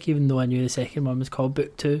storybook, even though I knew the second one was called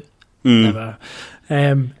Book 2. Never.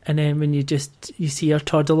 And then when you see her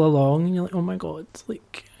toddle along, and you're like, oh my god,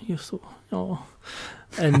 like you're so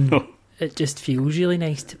and it just feels really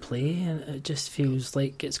nice to play, and it just feels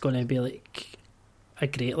like it's going to be like a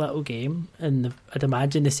great little game, and I'd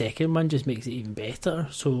imagine the second one just makes it even better.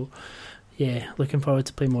 So yeah, looking forward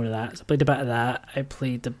to playing more of that. So I played a bit of that. I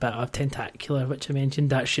played a bit of Tentacular, which I mentioned.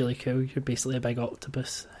 That's really cool. You're basically a big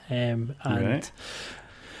octopus, and right.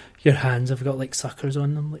 Your hands have got like suckers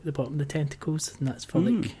on them, like the bottom of the tentacles, and that's for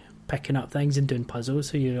like picking up things and doing puzzles.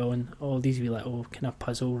 So you're on all these wee little kind of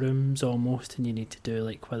puzzle rooms almost, and you need to do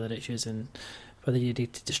like whether you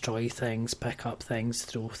need to destroy things, pick up things,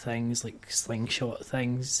 throw things, like slingshot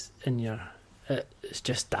things, and it's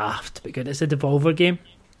just daft but good. It's a Devolver game.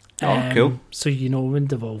 Cool. So you know when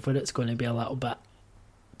Devolver it's going to be a little bit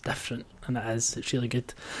different, and it is. It's really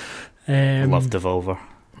good. I love Devolver.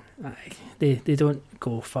 They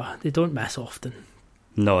don't miss often.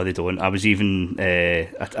 No, they don't. I was even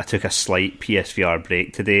I took a slight PSVR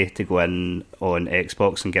break today to go in on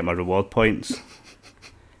Xbox and get my reward points.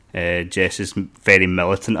 Jess is very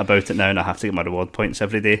militant about it now, and I have to get my reward points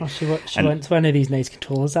every day. Oh, she wants one of these nice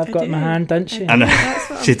controllers I've got in my hand, doesn't she? And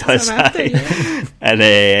she does. And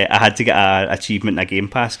I had to get an achievement in a Game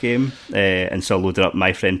Pass game, and so I loaded up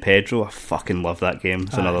My Friend Pedro. I fucking love that game.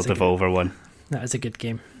 It's another Devolver one. That is a good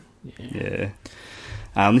game. Yeah.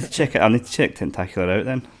 I'll need to check it. I'll need to check Tentacular out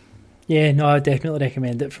then. Yeah, no, I definitely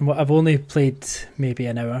recommend it. From what I've only played maybe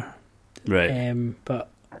an hour, right? But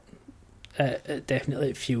it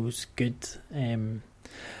definitely feels good. And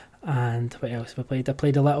what else have I played? I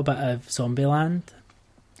played a little bit of Zombieland.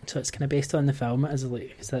 So it's kind of based on the film. It is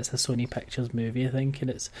because that's a Sony Pictures movie, I think, and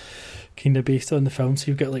it's kind of based on the film. So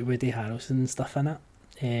you've got like Woody Harrelson and stuff in it.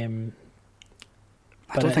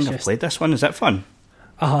 I don't think I've played this one. Is that fun?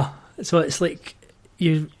 So it's like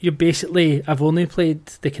you're basically. I've only played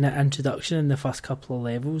the kind of introduction in the first couple of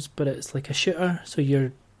levels, but it's like a shooter. So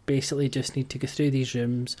you're basically just need to go through these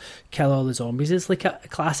rooms, kill all the zombies. It's like a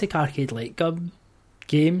classic arcade light gun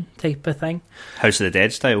game type of thing. House of the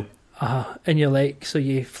Dead style. And you're like, so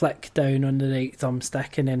you flick down on the right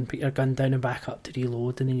thumbstick and then put your gun down and back up to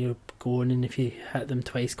reload, and then you're going, and if you hit them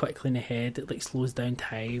twice quickly in the head, it like slows down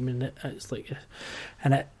time, and it's like,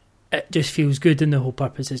 and it just feels good, and the whole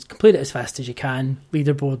purpose is complete it as fast as you can,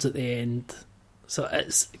 leaderboards at the end, so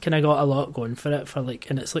it's kind of got a lot going for it, for like,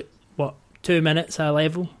 and it's like, 2 minutes a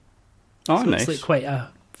level. So nice. It's like quite a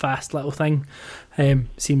fast little thing.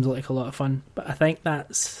 Seems like a lot of fun, but I think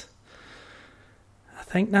that's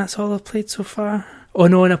all I've played so far. Oh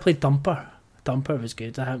no, and I played Dumper. Dumper was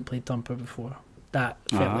good. I haven't played Dumper before. That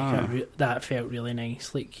felt that felt really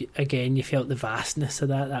nice. Like again, you felt the vastness of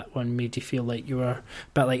that. That one made you feel like you were a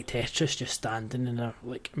bit like Tetris, just standing in a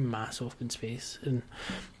like massive open space. And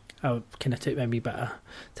I kind of took me a wee bit of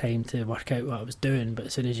time to work out what I was doing. But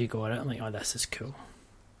as soon as you got it, I'm like, oh, this is cool.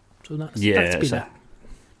 So that's been it.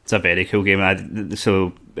 It's a very cool game.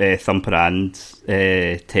 Thumper and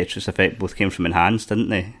Tetris Effect both came from Enhanced, didn't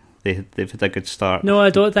they? They've had a good start. No,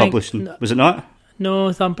 I don't think. Publishing. Was it not?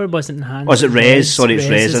 No, Thumper wasn't Enhanced. Was it Rez? Sorry, it's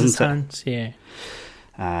Rez, isn't it? Yeah.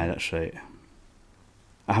 That's right.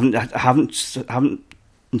 I haven't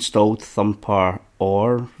installed Thumper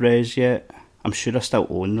or Rez yet. I'm sure I still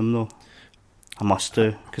own them though. I must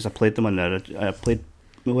do, because I played them on there.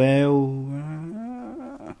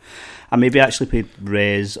 I maybe actually played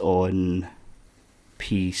Rez on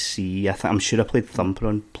PC. I'm sure I played Thumper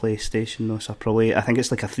on PlayStation though, so I think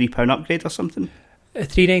it's like a £3 upgrade or something. A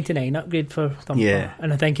 $3.99 upgrade for Thumper, Yeah.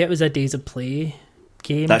 And I think it was a Days of Play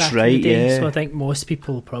game. That's back right, in the day, yeah. So I think most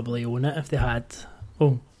people probably own it if they had.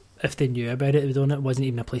 Well, if they knew about it, they would own it. It wasn't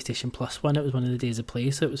even a PlayStation Plus one. It was one of the Days of Play,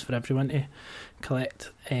 so it was for everyone to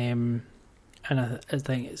collect. And I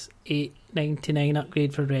think it's $8.99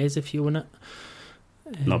 upgrade for Res if you own it.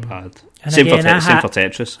 Not bad. And Same, again, same for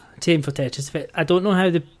Tetris. Same for Tetris. I don't know how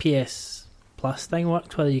the PS Plus thing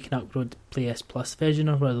worked, whether you can upgrade the PS Plus version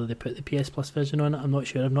or whether they put the PS Plus version on it. I'm not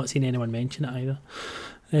sure. I've not seen anyone mention it either.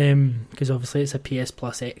 Because obviously it's a PS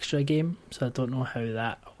Plus extra game, so I don't know how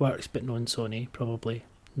that works, but knowing Sony, probably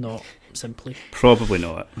not simply. Probably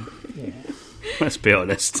not. Yeah. Let's be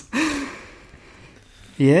honest.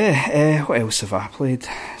 Yeah, what else have I played?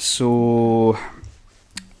 So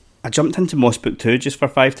I jumped into Moss Book 2 just for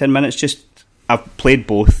 5-10 minutes. I've played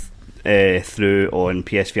both through on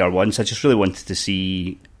PSVR 1, so I just really wanted to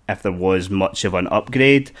see if there was much of an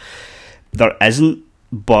upgrade. There isn't,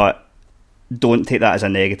 but don't take that as a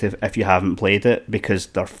negative if you haven't played it, because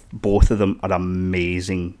both of them are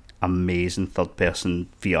amazing third-person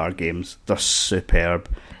VR games. They're superb.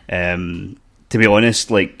 To be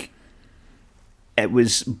honest, like, it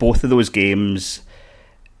was both of those games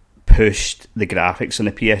pushed the graphics on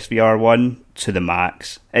the PSVR 1 to the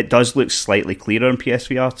max. It does look slightly clearer in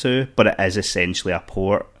PSVR 2, but it is essentially a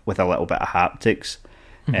port with a little bit of haptics.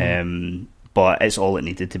 Mm-hmm. But it's all it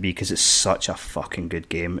needed to be, because it's such a fucking good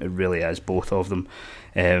game. It really is, both of them.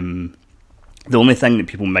 The only thing that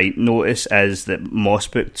people might notice is that Moss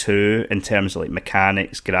Book 2, in terms of like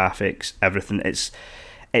mechanics, graphics, everything,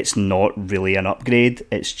 it's not really an upgrade.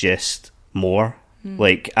 It's just more.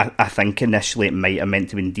 Like, I think initially it might have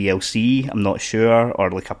meant to be DLC, I'm not sure,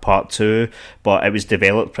 or like a part 2, but it was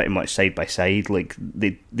developed pretty much side by side. Like,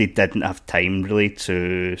 they didn't have time really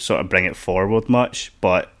to sort of bring it forward much,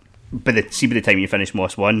 but by the time you finish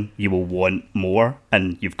Moss 1, you will want more,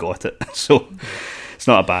 and you've got it. So it's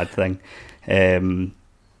not a bad thing.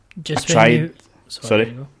 Just I tried.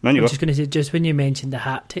 Sorry. I was just going to say, just when you mentioned the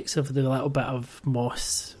haptics of the little bit of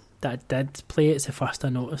Moss that I did play, it's the first I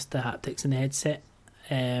noticed the haptics in the headset,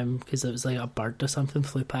 because it was like a bird or something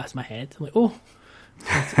flew past my head. I'm like, oh,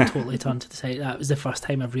 I totally turned to the side. That was the first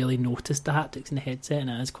time I've really noticed the haptics in the headset, and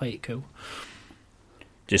it is quite cool.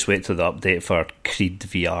 Just wait till the update for Creed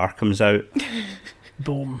VR comes out.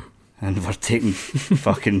 Boom. And we're taking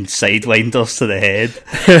fucking sidewinders to the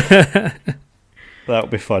head. That'll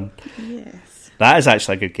be fun. Yes. That is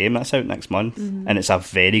actually a good game. That's out next month. And it's a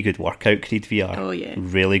very good workout, Creed VR. Oh, yeah.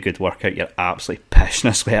 Really good workout. You're absolutely pissing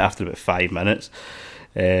a sweat after about 5 minutes.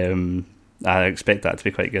 I expect that to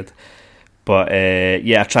be quite good. But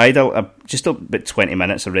yeah, I tried just about 20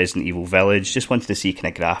 minutes of Resident Evil Village. Just wanted to see kind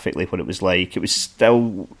of graphically what it was like. It was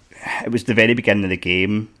the very beginning of the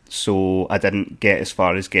game, so I didn't get as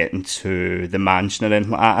far as getting to the mansion or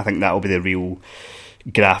anything like that. I think that'll be the real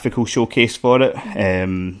graphical showcase for it,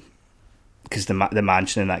 because the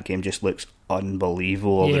mansion in that game just looks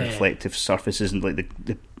unbelievable. All the reflective surfaces and like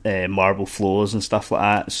the marble floors and stuff like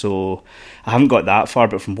that. So I haven't got that far,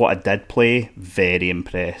 but from what I did play, very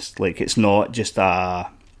impressed. Like, it's not just like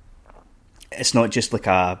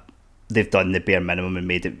they've done the bare minimum and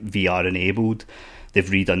made it VR enabled. They've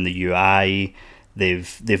redone the UI.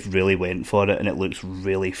 They've really went for it, and it looks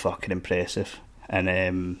really fucking impressive.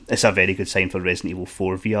 And it's a very good sign for Resident Evil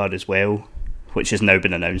 4 VR as well, which has now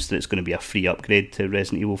been announced that it's going to be a free upgrade to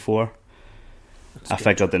Resident Evil 4. I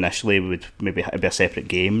figured initially it would maybe be a separate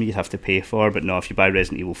game you'd have to pay for, but no, if you buy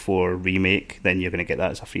Resident Evil 4 Remake, then you're going to get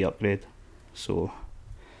that as a free upgrade. So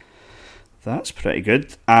that's pretty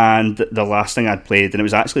good. And the last thing I'd played, and it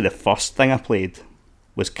was actually the first thing I played,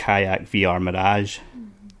 was Kayak VR Mirage,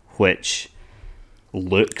 which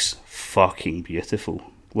looks fucking beautiful.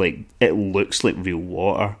 Like, it looks like real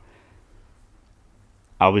water.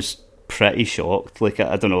 I was pretty shocked. Like,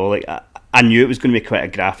 I don't know, like, I knew it was going to be quite a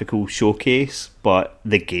graphical showcase, but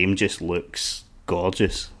the game just looks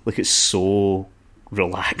gorgeous. Like, it's so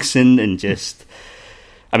relaxing and just...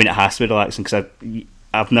 I mean, it has to be relaxing, because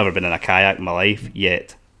I've never been in a kayak in my life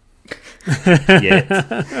yet.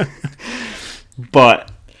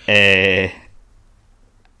 But it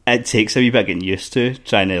takes a wee bit getting used to,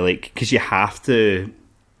 trying to, like... Because you have to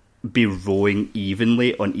be rowing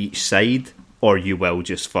evenly on each side, or you will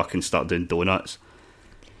just fucking start doing donuts.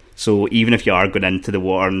 So even if you are going into the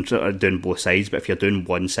water and doing both sides, but if you're doing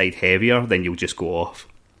one side heavier, then you'll just go off.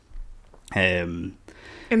 And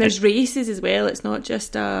there's races as well. It's not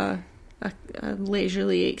just a a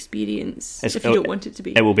leisurely experience If you don't want it to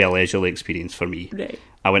be. It will be a leisurely experience for me. Right.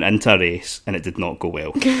 I went into a race and it did not go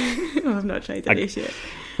well. Oh, I've not tried a race yet.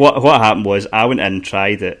 What happened was I went in,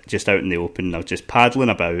 tried it just out in the open. I was just paddling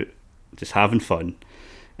about, just having fun.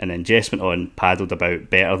 And then Jess went on, paddled about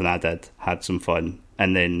better than I did, had some fun.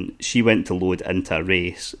 And then she went to load into a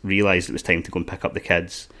race, realised it was time to go and pick up the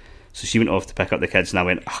kids. So she went off to pick up the kids and I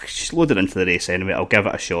went, she's loaded into the race anyway, I'll give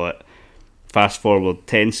it a shot. Fast forward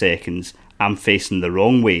 10 seconds, I'm facing the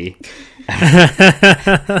wrong way.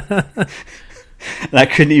 And I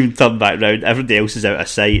couldn't even turn back round. Everybody else is out of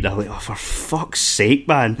sight. And I'm like, oh, for fuck's sake,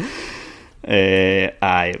 man. It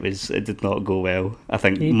did not go well. I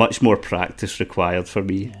think much more practice required for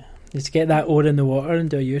me. Yeah. Need to get that oar in the water and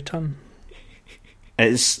do a U-turn.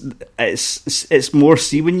 It's more,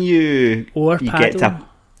 see, when you get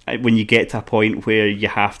to a point where you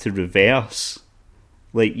have to reverse,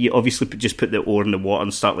 like you obviously just put the oar in the water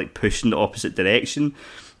and start like pushing the opposite direction.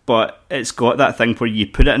 But it's got that thing where you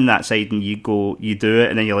put it in that side and you do it,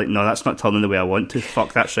 and then you're like, no, that's not turning the way I want to.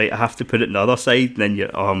 Fuck, that's right, I have to put it in the other side. And then you're,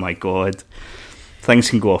 oh my god. Things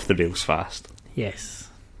can go off the rails fast. Yes.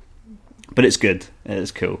 But it's good. It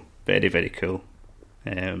is cool. Very, very cool.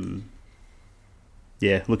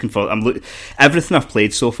 Yeah, looking forward. Everything I've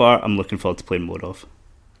played so far, I'm looking forward to playing more of.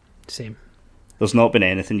 Same. There's not been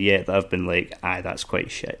anything yet that I've been like, that's quite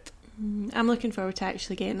shit. I'm looking forward to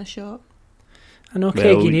actually getting a shot. I know,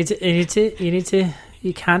 Craig. Well,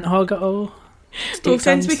 you can't hog it all. Well,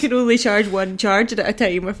 since we can only charge one charge at a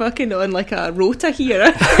time, we're fucking on like a rota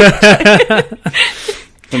here.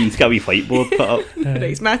 It's got a wee whiteboard put up. Right,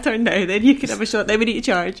 it's my turn now. Then you can have a shot. Then we need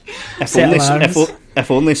to charge.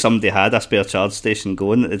 If only somebody had a spare charge station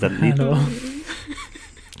going that they didn't need.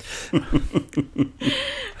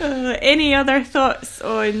 Any other thoughts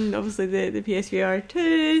on obviously the PSVR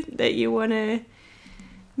 2 that you want to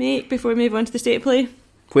make before we move on to the state of play?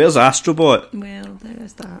 Where's Astrobot? Well, there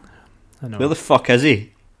is that. I know. Where the fuck is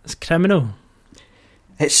he? It's criminal.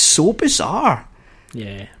 It's so bizarre.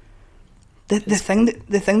 Yeah. The thing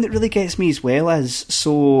that really gets me as well is,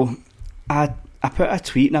 so I put a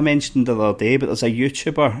tweet and I mentioned the other day, but there's a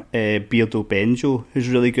YouTuber, Beardo Benjo, who's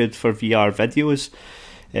really good for VR videos.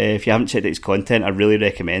 If you haven't checked out his content, I really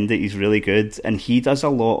recommend it. He's really good, and he does a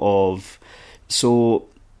lot of. So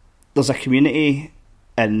there's a community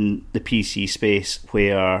in the PC space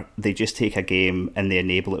where they just take a game and they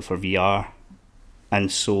enable it for VR,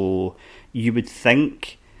 and so you would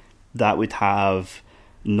think that would have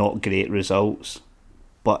not great results,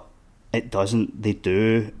 but it doesn't. They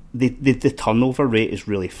do. The turnover rate is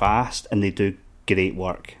really fast, and they do great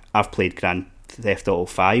work. I've played Grand Theft Auto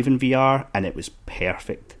 5 in VR, and it was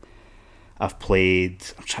perfect. I'm trying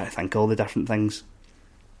to think all the different things.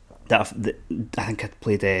 I think I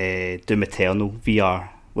played Doom Eternal VR.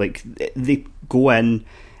 Like, they go in,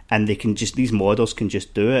 and these modders can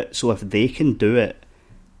just do it. So if they can do it,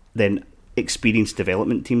 then experienced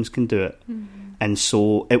development teams can do it. Mm-hmm. And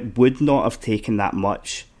so it would not have taken that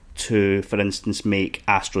much to, for instance, make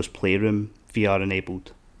Astro's Playroom VR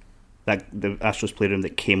enabled. That the Astro's Playroom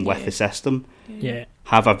that came with the system. Yeah.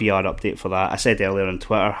 Have a VR update for that. I said earlier on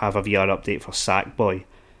Twitter, have a VR update for Sackboy.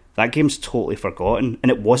 That game's totally forgotten,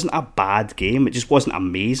 and it wasn't a bad game. It just wasn't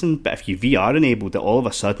amazing. But if you VR enabled it, all of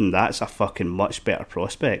a sudden, that's a fucking much better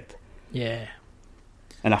prospect. Yeah.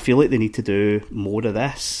 And I feel like they need to do more of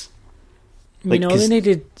this. Like, all they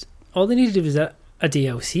needed was a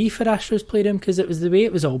DLC for Astro's Playroom, because it was the way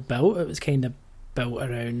it was all built. It was kind of built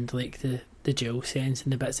around like the DualSense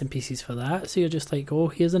and the bits and pieces for that. So you're just like, oh,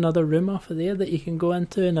 here's another room off of there that you can go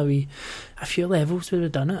into, and a few levels would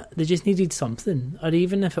have done it. They just needed something, or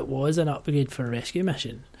even if it was an upgrade for a rescue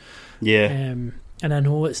mission. Yeah. And I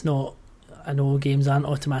know it's not. I know games aren't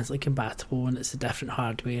automatically compatible, and it's a different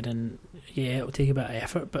hardware, and yeah, it'll take a bit of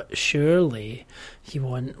effort. But surely you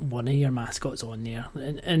want one of your mascots on there,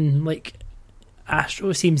 and like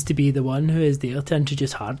Astro seems to be the one who is there to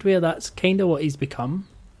introduce hardware. That's kind of what he's become.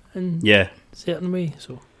 In a certain way.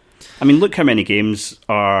 So, I mean, look how many games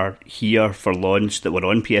are here for launch that were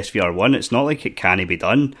on PSVR 1. It's not like it can't be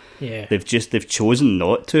done. Yeah, they've chosen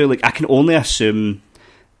not to. Like, I can only assume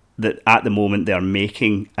that at the moment they're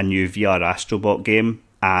making a new VR Astrobot game,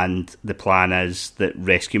 and the plan is that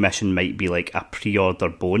Rescue Mission might be like a pre-order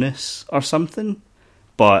bonus or something.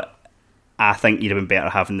 But I think you'd have been better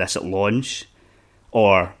having this at launch,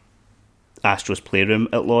 or Astro's Playroom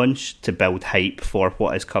at launch, to build hype for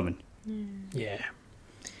what is coming. Yeah,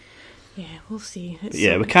 we'll see.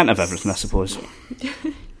 We can't have everything, I suppose.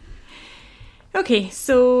 Okay,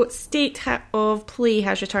 so State of Play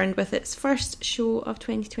has returned with its first show of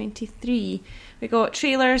 2023. We got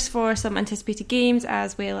trailers for some anticipated games,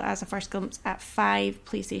 as well as a first glimpse at 5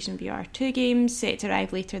 PlayStation VR 2 games set to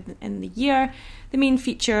arrive later in the year. The main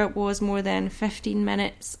feature was more than 15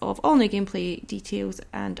 minutes of all new gameplay details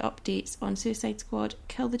and updates on Suicide Squad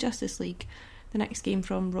Kill the Justice League, the next game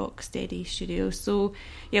from Rocksteady Studios. So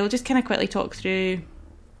yeah, we'll just kind of quickly talk through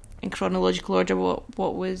in chronological order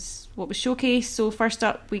what was showcased. So first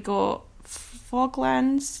up we got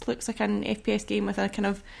Foglands, looks like an FPS game with a kind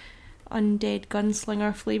of undead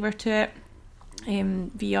gunslinger flavour to it.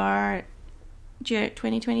 VR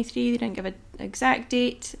 2023, they didn't give an exact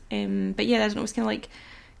date, but yeah, I don't know, it was kind of like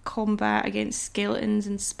combat against skeletons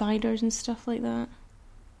and spiders and stuff like that.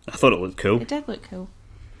 I thought it looked cool. It did look cool.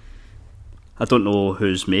 I don't know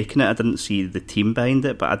who's making it. I didn't see the team behind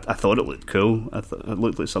it, but I thought it looked cool. It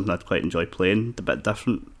looked like something I'd quite enjoy playing. A bit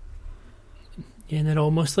different. Yeah, and it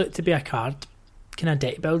almost looked to be a card kind of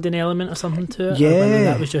deck building element or something to it. Yeah, or whether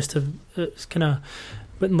that was just it's kind of,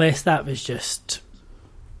 but unless that was just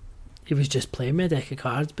he was just playing with a deck of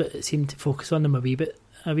cards, but it seemed to focus on them a wee bit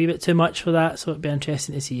too much for that. So it'd be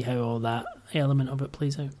interesting to see how all that element of it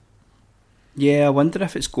plays out. Yeah, I wonder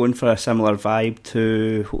if it's going for a similar vibe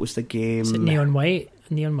to, what was the game? Is it Neon White?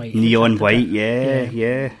 Neon White. Neon White,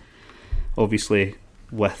 yeah. Obviously,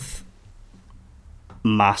 with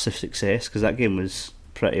massive success, because that game was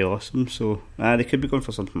pretty awesome. So, they could be going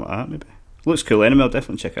for something like that, maybe. Looks cool anyway, I'll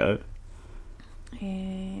definitely check it out.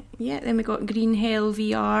 Yeah, then we got Green Hell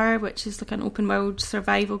VR, which is like an open world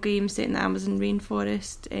survival game set in the Amazon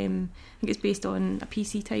rainforest. I think it's based on a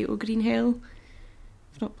PC title, Green Hell.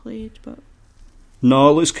 I've not played, but... No,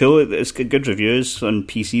 it looks cool. It's got good reviews on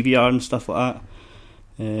PC VR and stuff like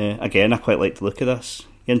that. Again, I quite like the look of this.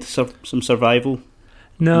 You into some survival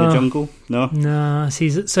in the jungle? No,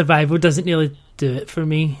 see, survival doesn't really do it for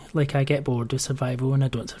me. Like, I get bored with survival when I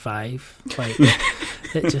don't survive. Like,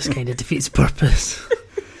 it just kind of defeats purpose.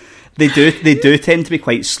 They do tend to be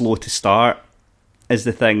quite slow to start, is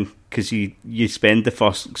the thing, because you spend the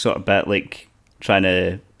first sort of bit like trying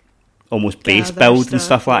to almost base build and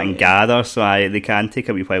stuff like that and gather, so they can take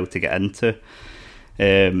a wee while to get into.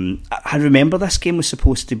 I remember this game was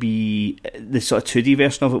supposed to be, the sort of 2D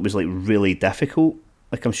version of it was like really difficult.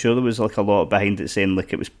 Like, I'm sure there was like a lot behind it saying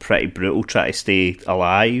like it was pretty brutal trying to stay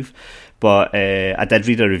alive, but I did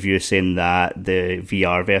read a review saying that the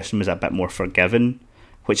VR version was a bit more forgiving,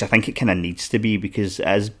 which I think it kind of needs to be, because it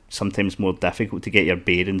is sometimes more difficult to get your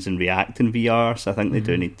bearings and react in VR, so I think they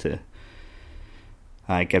do need to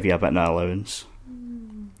give you a bit of an allowance.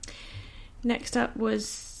 Next up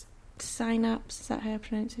was Synapse. Is that how I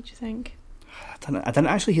pronounce it, do you think? I didn't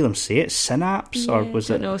actually hear them say it. Synapse, or was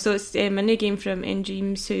it? No, so it's a new game from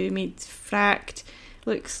NDreams, who made Fract.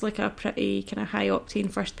 Looks like a pretty kind of high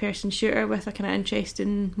octane first person shooter with a kind of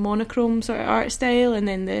interesting monochrome sort of art style, and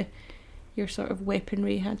then your sort of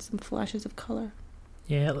weaponry had some flashes of colour.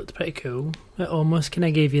 Yeah, it looked pretty cool. It almost kind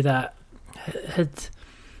of gave you that, it had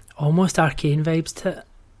almost arcane vibes to it,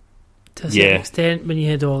 to a certain extent, when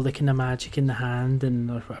you had all the kind of magic in the hand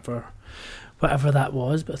and or whatever that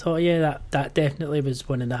was. But I thought, that definitely was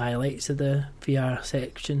one of the highlights of the VR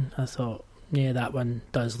section. I thought, that one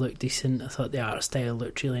does look decent. I thought the art style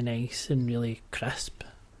looked really nice and really crisp.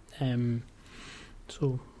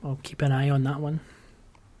 So I'll keep an eye on that one.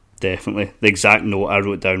 Definitely. The exact note I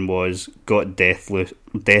wrote down was, got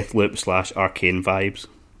Deathloop / arcane vibes.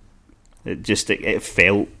 It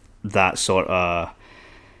felt that sort of,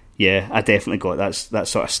 I definitely got that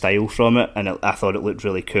sort of style from it, and I thought it looked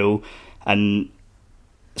really cool. And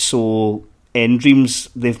so NDreams,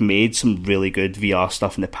 they've made some really good VR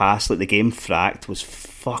stuff in the past. Like, the game Fract was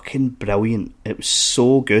fucking brilliant. It was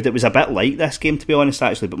so good. It was a bit like this game, to be honest,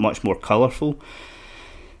 actually, but much more colourful.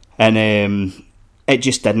 And it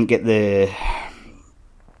just didn't get the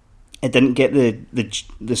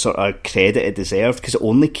sort of credit it deserved, because it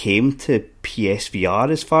only came to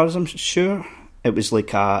PSVR, as far as I'm sure. It was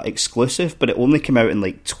like a exclusive, but it only came out in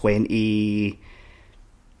like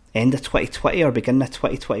end of 2020 or beginning of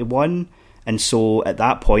 2021, and so at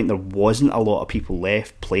that point there wasn't a lot of people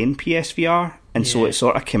left playing PSVR, and so it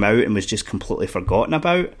sort of came out and was just completely forgotten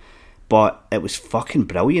about. But it was fucking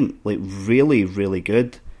brilliant, like really, really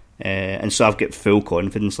good. And so I've got full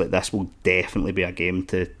confidence like this will definitely be a game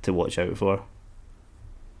to watch out for.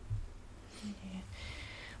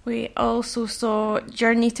 We also saw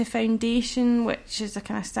Journey to Foundation, which is a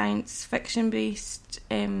kind of science fiction based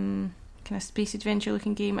kind of space adventure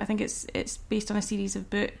looking game. I think it's based on a series of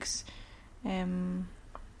books. I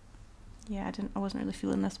wasn't really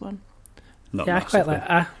feeling this one. I quite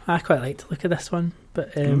liked the look of this one,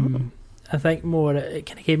 but I think more it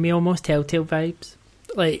kind of gave me almost Telltale vibes,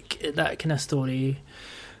 like that kind of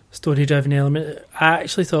story-driven element. I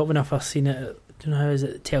actually thought when I first seen it, I don't know, how is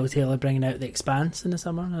it Telltale are bringing out The Expanse in the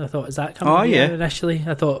summer? And I thought, is that coming? Oh, yeah. Initially,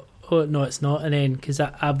 I thought, oh no, it's not. And then because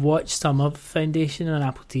I've watched some of Foundation on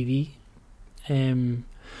Apple TV,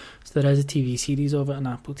 so there is a TV series of it on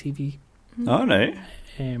Apple TV. All right.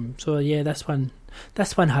 So yeah, this one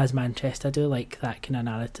has my interest. I do like that kind of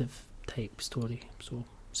narrative type story. So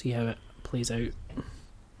see how it plays out.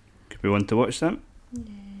 Could we want to watch that?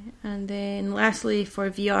 Yeah. And then lastly for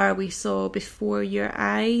VR we saw Before Your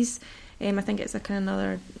Eyes. I think it's a kind of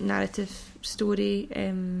another narrative story,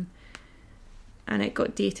 and it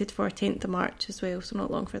got dated for 10th of March as well, so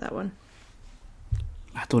not long for that one.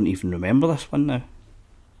 I don't even remember this one now.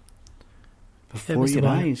 Before Your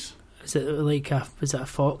Eyes. Is it like was it a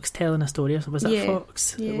fox telling a story, or was it a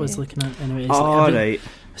fox that was looking at? Anyway, it's right.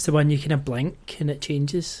 It's the one you kind of blink and it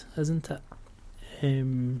changes, isn't it?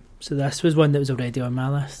 So this was one that was already on my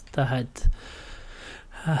list.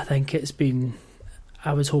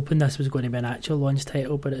 I was hoping this was going to be an actual launch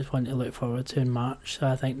title, but it's one to look forward to in March. So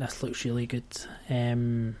I think this looks really good.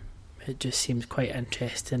 It just seems quite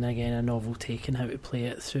interesting. Again, a novel take and how to play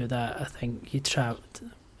it through that. I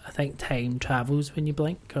think time travels when you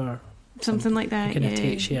blink, or something like that. It kind of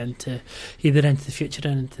takes you either into the future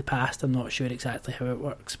and into the past. I'm not sure exactly how it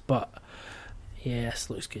works, but yeah, this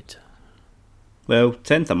looks good. Well,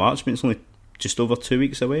 10th of March means it's only just over 2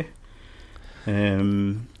 weeks away.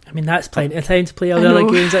 I mean, that's plenty of time to play all the other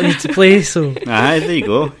games I need to play, so... Aye, there you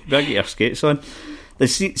go. You better get your skates on.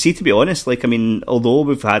 See, to be honest, like, I mean, although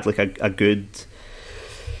we've had like a good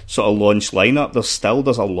sort of launch lineup,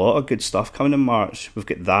 there's a lot of good stuff coming in March. We've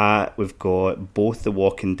got that, we've got both the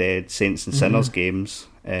Walking Dead, Saints and Sinners games,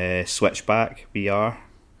 Switchback, VR.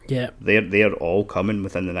 Yeah. They're all coming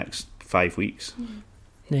within the next 5 weeks. And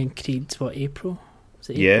then Creed's April? Is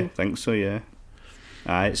it April? Yeah, I think so, yeah.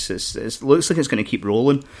 It looks like it's going to keep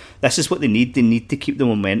rolling. This is what they need. They need to keep the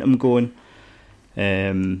momentum going,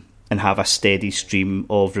 and have a steady stream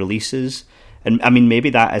of releases. And I mean, maybe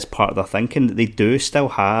that is part of their thinking. They do still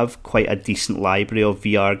have quite a decent library of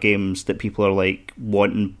VR games that people are like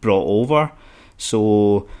wanting brought over.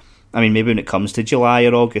 So, I mean, maybe when it comes to July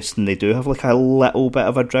or August, and they do have like a little bit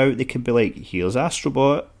of a drought, they could be like, here's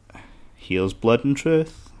Astrobot, here's Blood and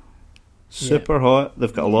Truth, super hot.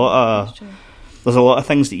 They've got a lot of... There's a lot of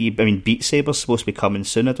things that Beat Saber's supposed to be coming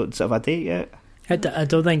soon. Does it have a date yet? I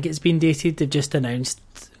don't think it's been dated. They've just announced,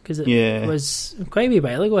 because it was quite a wee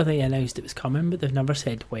while ago I think they announced it was coming, but they've never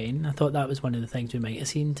said when. I thought that was one of the things we might have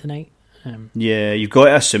seen tonight. Yeah, you've got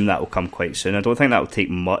to assume that will come quite soon. I don't think that will take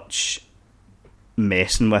much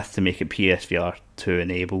messing with to make it PSVR 2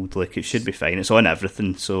 enabled. Like, it should be fine. It's on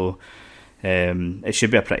everything, so it should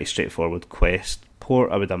be a pretty straightforward Quest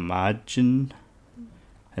port, I would imagine.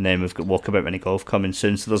 And then we've got Walkabout Mini Golf coming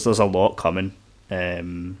soon, so there's a lot coming.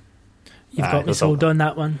 You've got me sold on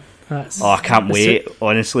that one. I can't wait.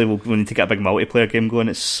 Honestly, we need to get a big multiplayer game going.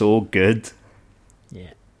 It's so good.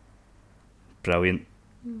 Yeah. Brilliant.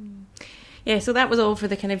 Yeah, so that was all for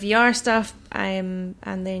the kind of VR stuff. And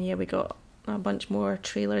then, we got a bunch more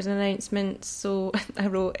trailers and announcements. So I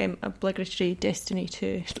wrote obligatory Destiny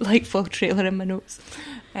 2 Lightfall trailer in my notes.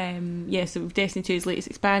 So Destiny 2's latest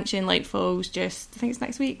expansion, Lightfall's just, I think it's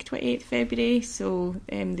next week, 28th February. So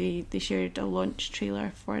they shared a launch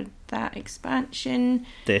trailer for that expansion.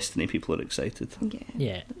 Destiny people are excited.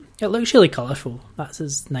 Yeah. It looks really colourful. That's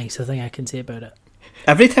as nice a thing I can say about it.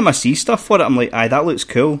 Every time I see stuff for it, I'm like, aye, that looks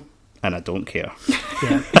cool. And I don't care.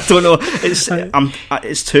 Yeah. I don't know.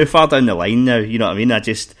 It's too far down the line now. You know what I mean?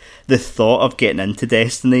 The thought of getting into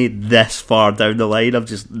Destiny this far down the line, I'm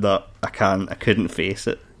just not. I couldn't face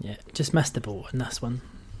it. Yeah, just missed the boat in this one.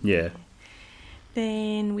 Yeah.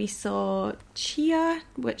 Then we saw Chia,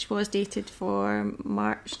 which was dated for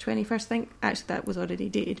March 21st. I think actually that was already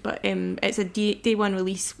dated, but it's a day one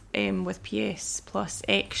release with PS Plus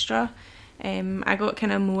Extra. I got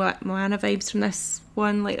kind of Moana vibes from this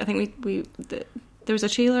one. Like, I think there was a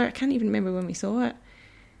trailer. I can't even remember when we saw it.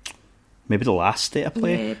 Maybe the last State of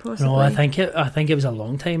Play. Yeah, possibly. No, I think it was a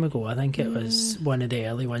long time ago. I think it was one of the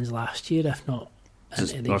early ones last year, if not.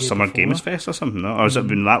 Or Summer Games Fest or something, no? Or has it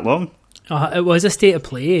been that long? It was a State of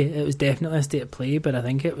Play. It was definitely a State of Play, but I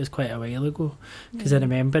think it was quite a while ago. Because I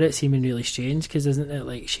remember it seeming really strange. Because isn't it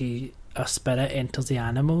like a spirit enters the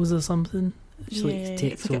animals or something? She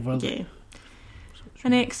takes over. Yeah.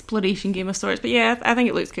 An exploration game of sorts, but yeah, I think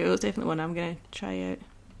it looks cool. It's definitely one I'm going to try out.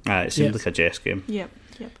 It seems like a Jess game. Yep.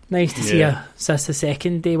 Nice to see that's the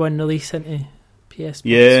second day one release into PS.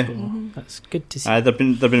 Yeah, so that's good to see. they've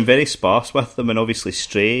been very sparse with them, and obviously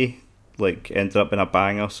Stray like ended up in a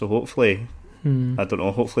banger. So hopefully, I don't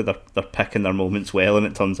know. Hopefully they're picking their moments well, and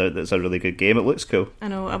it turns out that it's a really good game. It looks cool. I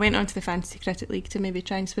know. I went onto the Fantasy Critic League to maybe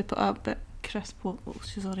try and swoop it up, but Chris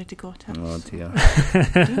Walsh has already got it. Oh dear.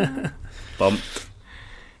 Yeah. Bumped.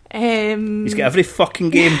 Um, He's got every fucking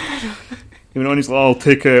game. Even on, he's like, I'll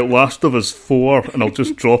take Last of Us 4 and I'll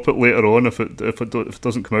just drop it later on if it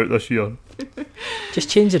doesn't come out this year. Just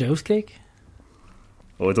change the rules, Craig.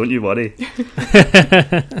 Oh, don't you worry.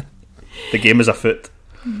 The game is afoot.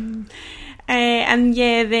 And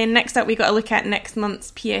yeah, then next up we got to look at next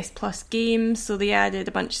month's PS Plus games. So they added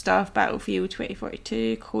a bunch of stuff: Battlefield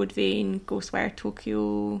 2042, Code Vein, Ghostwire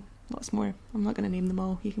Tokyo, lots more. I'm not going to name them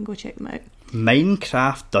all. You can go check them out.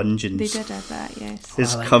 Minecraft Dungeons. They did add that, yes.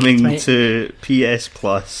 Is coming to PS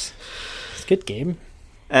Plus. It's a good game.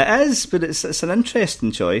 It is, but it's an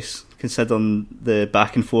interesting choice considering the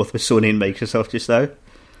back and forth with Sony and Microsoft just now.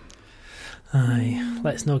 Aye,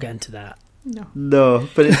 let's not get into that. No,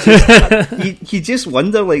 but it's just, you just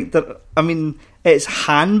wonder, like, I mean, it's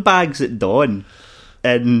handbags at dawn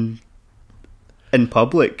in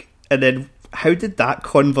public, and then how did that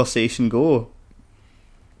conversation go?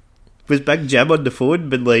 Was Big Jim on the phone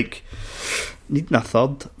been like, needing a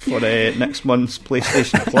third for next month's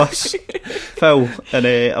PlayStation Plus, Phil? And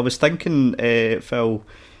I was thinking, Phil,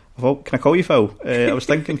 can I call you Phil? I was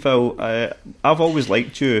thinking, Phil, I've always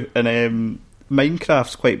liked you, and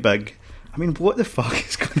Minecraft's quite big. I mean, what the fuck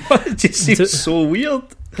is going on? It just seems so weird.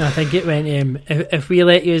 I think it went. If we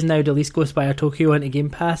let you now release Ghostwire Tokyo onto Game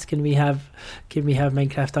Pass, can we have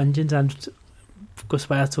Minecraft Dungeons and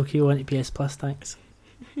Ghostwire Tokyo onto PS Plus? Thanks.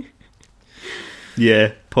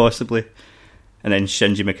 Yeah, possibly. And then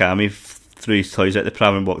Shinji Mikami threw his toys out the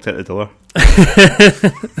pram and walked out the door.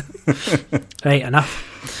 Right, enough.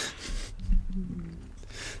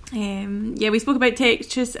 Yeah, we spoke about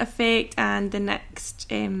Tetris Effect, and the next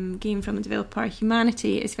game from the developer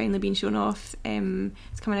Humanity is finally being shown off.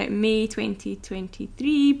 It's coming out in May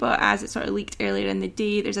 2023, but as it sort of leaked earlier in the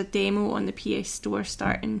day, there's a demo on the PS Store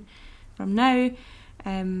starting from now,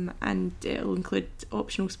 and it'll include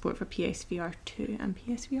optional support for PSVR 2 and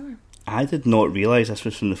PSVR. I did not realise this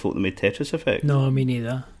was from the folk that made Tetris Effect. No, me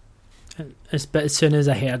neither. But as soon as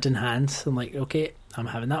I heard Enhance, I'm like, okay, I'm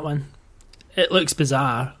having that one. It looks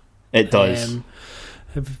bizarre. It does.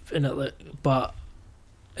 But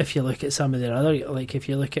if you look at some of their other, like if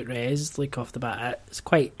you look at Rez, like off the bat, it's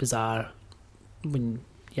quite bizarre when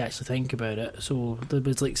you actually think about it. So there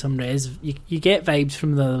was like some Rez, you get vibes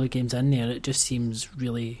from the other games in there. It just seems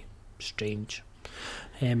really strange.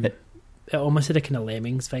 It almost had a kind of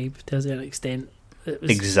Lemmings vibe to a certain extent. It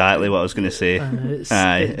was, exactly what I was going to say. It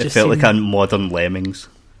felt seemed like a modern Lemmings.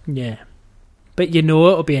 Yeah. But you know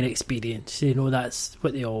it'll be an experience. You know that's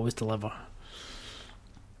what they always deliver.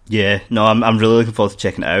 Yeah, no, I'm really looking forward to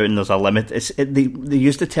checking it out. And there's a limit. They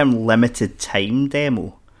use the term limited time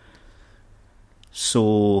demo.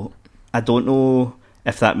 So I don't know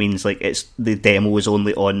if that means like the demo is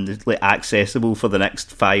only accessible for the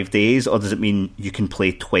next 5 days, or does it mean you can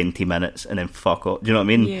play 20 minutes and then fuck off? Do you know what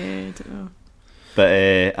I mean? Yeah, I don't know.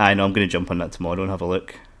 But I know I'm going to jump on that tomorrow and have a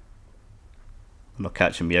look. I'm not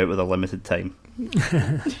catching me out with a limited time.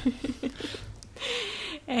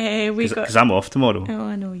 Because I'm off tomorrow. Oh,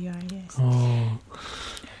 I know you are, yes. Oh.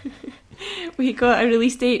 We got a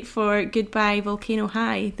release date for Goodbye Volcano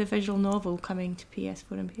High, the visual novel, coming to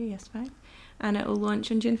PS4 and PS5, and it will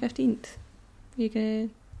launch on June 15th. Are you going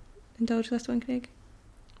to indulge this one, Craig?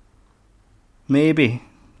 Maybe.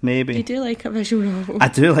 You do like a visual novel. I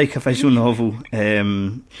do like a visual novel.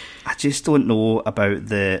 I just don't know about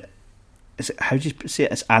how do you say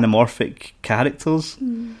it? It's anamorphic characters.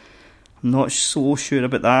 I'm not so sure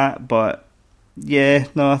about that, but yeah,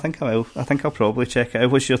 no, I think I will. I think I'll probably check it out.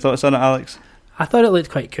 What's your thoughts on it, Alex? I thought it looked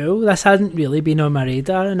quite cool. This hadn't really been on my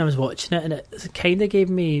radar, and I was watching it, and it kind of gave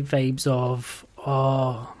me vibes of,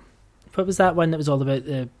 what was that one that was all about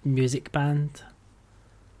the music band?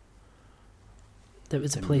 That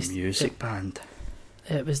was a place. Music band.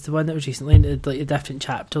 It was the one that was recently, like the different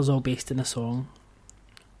chapters all based in a song.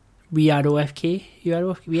 We Are OFK.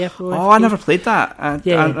 Oh, I never played that. I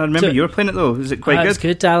remember you were playing it though. Is it quite good? It was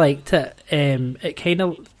good. I liked it. It kind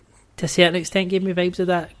of, to a certain extent, gave me vibes of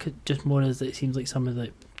that. Just more as it seems like some of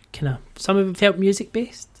it felt music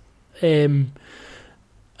based. And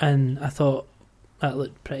I thought that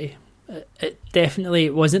looked pretty. It definitely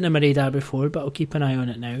wasn't on my radar before, but I'll keep an eye on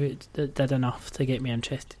it now. It did enough to get me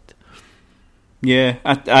interested. Yeah,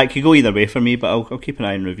 I could go either way for me, but I'll keep an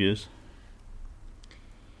eye on reviews.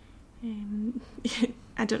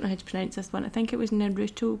 I don't know how to pronounce this one. I think it was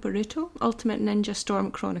Boruto Ultimate Ninja Storm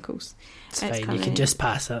Chronicles. It's fine, you can just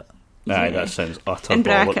pass it. Aye, Yeah. that sounds utter In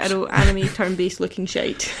bracket, I bollocks. wrote anime turn-based looking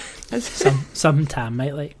shite. Some Tam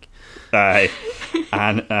might like. Aye,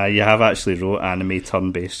 and you have actually wrote anime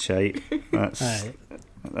turn-based shite. Aye.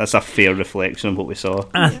 That's a fair reflection of what we saw.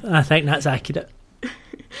 I think that's accurate.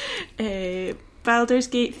 Baldur's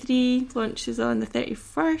Gate 3 launches on the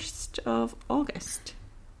 31st of August.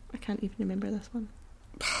 I can't even remember this one.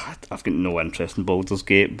 I've got no interest in Baldur's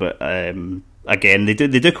Gate, but again, they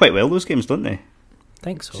do quite well, those games, don't they?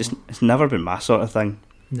 Think so. It's never been my sort of thing.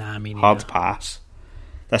 Nah, I mean, Hard pass.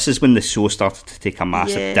 This is when the show started to take a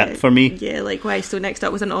massive dip for me. Yeah, likewise. So next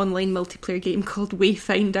up was an online multiplayer game called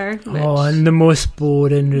Wayfinder. Which, and the most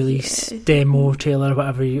boring release demo trailer,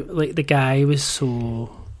 whatever like. The guy was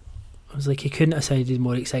so. I was like, he couldn't have sounded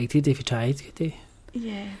more excited if he tried, could he?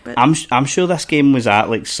 yeah, but I'm sure this game was at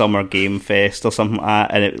like Summer Game Fest or something like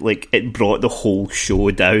that, and it brought the whole show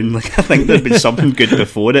down. Like, I think there'd been something good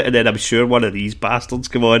before it, and then I'm sure one of these bastards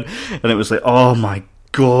come on, and it was like, oh my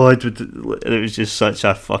god, it was just such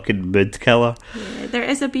a fucking mood killer. yeah, there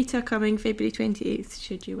is a beta coming February 28th.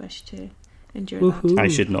 Should you wish to endure Woohoo. I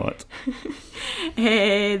should not.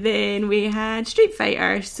 that. Then we had Street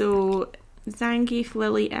Fighter. So Zangief,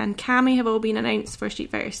 Lily and Cammy have all been announced for Street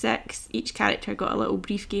Fighter 6. Each character got a little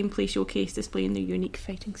brief gameplay showcase displaying their unique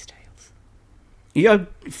fighting styles. You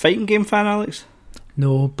a fighting game fan, Alex?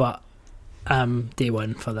 No, but day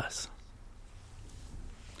one for this.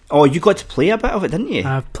 Oh, you got to play a bit of it, didn't you?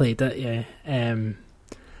 I've played it, yeah.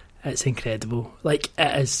 It's incredible. Like,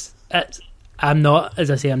 it is. I'm not,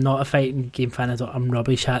 as I say, I'm not a fighting game fan. I'm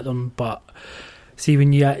rubbish at them. But see,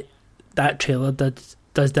 when that trailer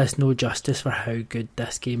does this no justice for how good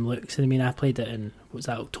this game looks. And I mean, I played it in, what was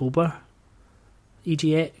that, October?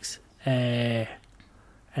 EGX. And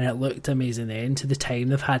it looked amazing then. To the time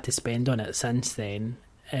they've had to spend on it since then.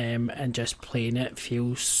 And just playing it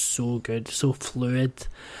feels so good, so fluid.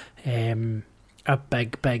 A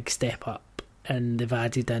big step up, and they've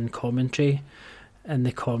added in commentary, and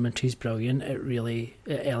the commentary's brilliant.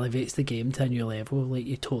 It elevates the game to a new level. Like,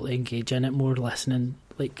 you totally engage in it more, listening,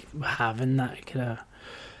 like having that kind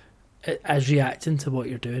of as reacting to what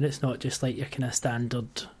you're doing. It's not just like your kind of standard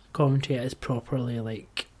commentary. It is properly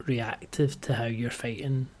like reactive to how you're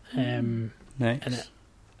fighting. Nice. And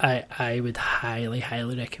I would highly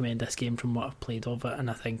recommend this game from what I've played of it, and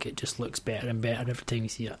I think it just looks better and better every time you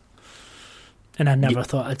see it. And I never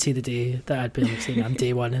thought I'd see the day that I'd be like saying I'm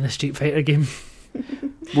day one in a Street Fighter game.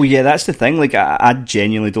 Well, yeah, that's the thing. Like, I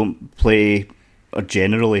genuinely don't play, or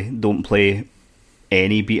generally don't play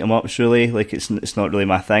any beat 'em ups. Really, like it's not really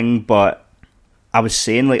my thing. But I was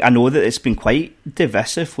saying, like, I know that it's been quite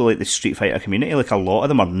divisive with like the Street Fighter community. Like, a lot of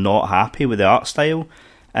them are not happy with the art style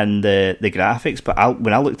and the graphics. But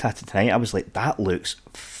when I looked at it tonight, I was like, that looks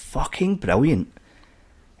fucking brilliant.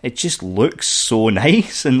 It just looks so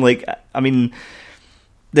nice. And like, I mean,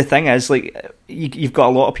 the thing is, like, you've got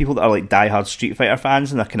a lot of people that are like diehard Street Fighter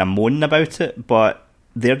fans and they're kind of moaning about it, but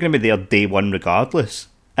they're going to be there day one regardless.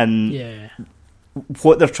 And Yeah.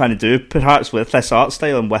 what they're trying to do, perhaps with this art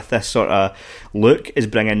style and with this sort of look, is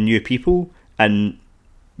bring in new people. And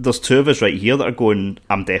there's two of us right here that are going,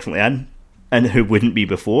 I'm definitely in, and who wouldn't be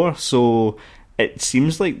before. So it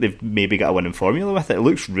seems like they've maybe got a winning formula with it. It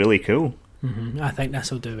looks really cool. I think this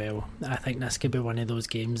will do well. I think this could be one of those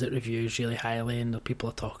games that reviews really highly and that people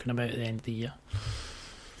are talking about at the end of the year.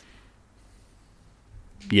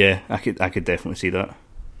 Yeah, I could definitely see that.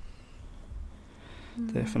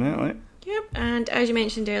 Definitely. Yep, and as you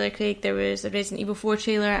mentioned earlier, Craig, there was a Resident Evil 4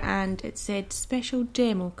 trailer and it said special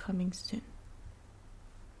demo coming soon.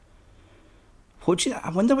 I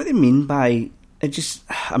wonder what they mean by it. Just,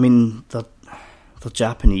 I mean, they're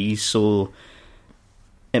Japanese, so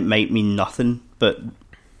it might mean nothing. But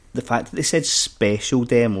the fact that they said special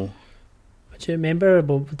demo, Do you remember?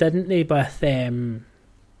 Well, didn't they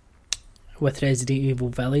with Resident Evil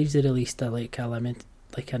Village they released an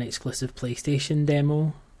exclusive PlayStation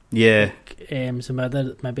demo? yeah, So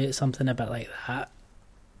maybe it's something a bit like that.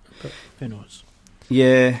 But who knows?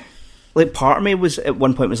 yeah. Like, part of me was at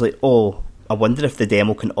one point was like, oh, I wonder if the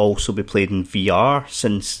demo can also be played in VR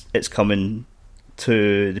since it's coming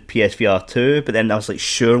to the PSVR 2. But then I was like,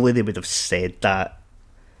 surely they would have said that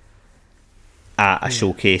at a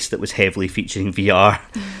showcase that was heavily featuring VR.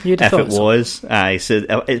 You'd have If it thought so. was,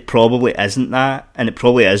 so it probably isn't that, and it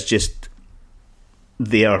probably is just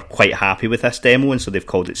they are quite happy with this demo, and so they've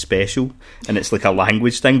called it special, and it's like a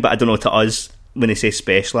language thing. But I don't know, to us, when they say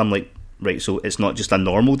special, I'm like, right, so it's not just a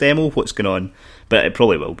normal demo, what's going on? But it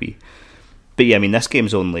probably will be. But yeah, I mean, this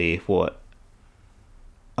game's only, what,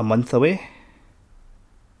 a month away?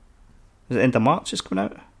 Is it end of March it's coming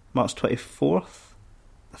out? March 24th,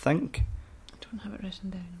 I think. don't have it written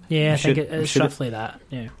down. Yeah, I think it's roughly that.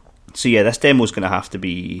 Yeah. So yeah, this demo's going to have to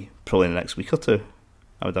be probably in the next week or two,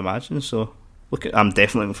 I would imagine. So I'm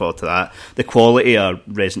definitely looking forward to that. The quality of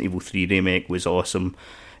Resident Evil 3 remake was awesome.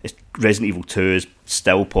 Resident Evil 2 is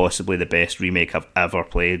still possibly the best remake I've ever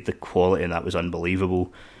played. The quality in that was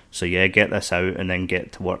unbelievable. So yeah, get this out and then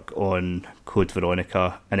get to work on Code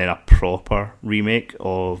Veronica, and then a proper remake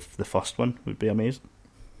of the first one would be amazing.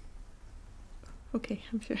 Okay,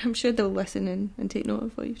 I'm sure they'll listen and take note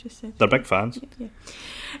of what you've just said. They're big fans. Yeah.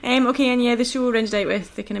 Okay, and yeah, the show rounded out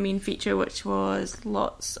with the kind of main feature, which was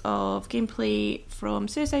lots of gameplay from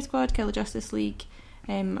Suicide Squad, Kill the Justice League,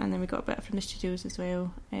 and then we got a bit from the studios as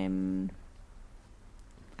well. The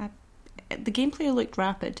gameplay looked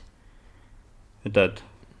rapid. It did.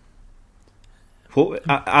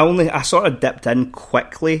 I sort of dipped in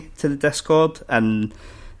quickly to the Discord, and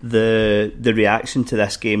the reaction to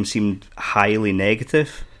this game seemed highly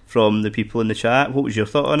negative from the people in the chat. What was your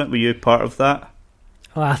thought on it? Were you part of that?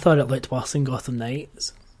 Well, I thought it looked worse than Gotham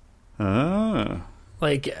Knights. Ah.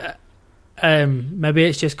 Like, maybe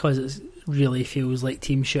it's just because it really feels like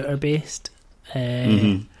team shooter based.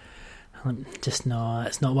 Just no,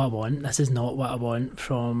 it's not what I want. This is not what I want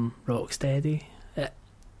from Rocksteady.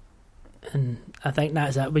 And I think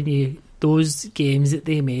that's it. When those games that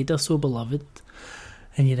they made are so beloved,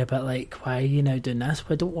 and you're a bit like, why are you now doing this?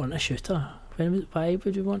 Well, I don't want a shooter. Why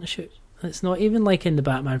would we want to shoot? It's not even like in the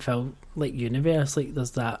Batman film like universe. Like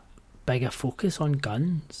there's that bigger focus on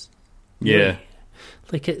guns. Yeah,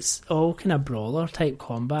 like it's all kind of brawler type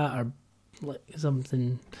combat or like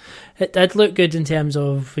something. It did look good in terms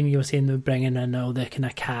of when you were saying they were bringing in all the kind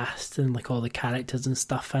of cast and like all the characters and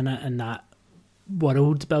stuff in it, and that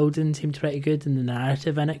world building seemed pretty good, and the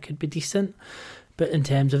narrative in it could be decent. But in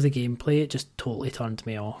terms of the gameplay, it just totally turned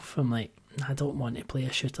me off. I'm like, I don't want to play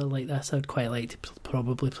a shooter like this. I'd quite like to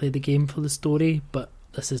probably play the game for the story, but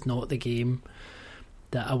this is not the game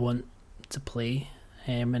that I want to play.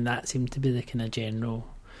 And that seemed to be the kind of general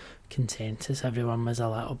consensus. Everyone was a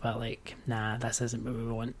little bit like, nah, this isn't what we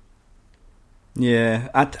want.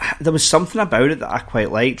 Yeah, there was something about it that I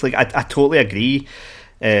quite liked. Like, I totally agree.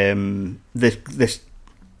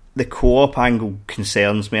 The co-op angle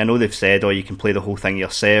concerns me. I know they've said, you can play the whole thing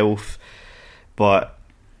yourself, but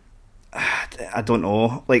I don't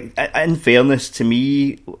know. Like, in fairness to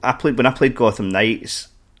me, when I played Gotham Knights,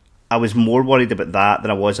 I was more worried about that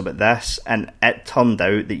than I was about this, and it turned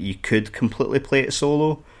out that you could completely play it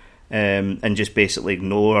solo, and just basically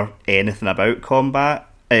ignore anything about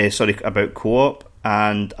about co-op,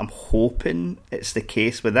 and I'm hoping it's the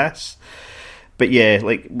case with this. But yeah,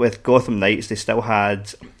 like with Gotham Knights, they still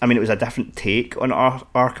had, it was a different take on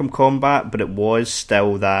Arkham combat, but it was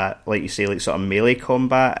still that, like you say, like sort of melee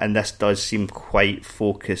combat, and this does seem quite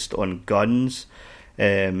focused on guns.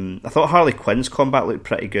 I thought Harley Quinn's combat looked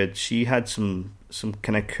pretty good. She had some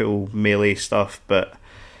kind of cool melee stuff, but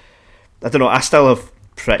I don't know, I still have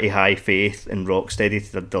pretty high faith in Rocksteady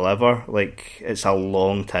to deliver. Like, it's a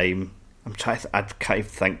long time. I can't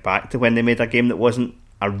think back to when they made a game that wasn't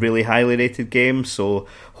a really highly rated game, so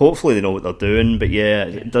hopefully they know what they're doing. But yeah,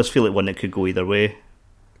 it does feel like one that could go either way.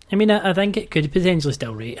 I think it could potentially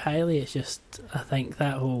still rate highly. It's just, I think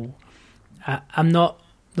that whole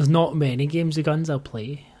there's not many games with guns I'll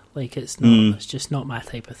play. Like, it's just not my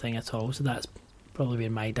type of thing at all, so that's probably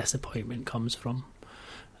where my disappointment comes from.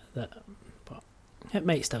 But it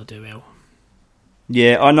might still do well.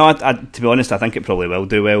 Yeah, to be honest, I think it probably will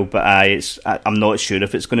do well, but I'm not sure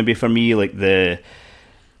if it's going to be for me. Like,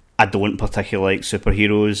 I don't particularly like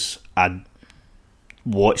superheroes. I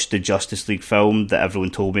watched the Justice League film that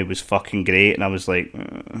everyone told me was fucking great, and I was like,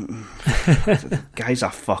 the guy's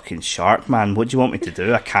a fucking shark, man. What do you want me to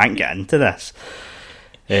do? I can't get into this.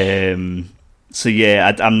 So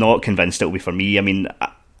yeah, I'm not convinced it'll be for me.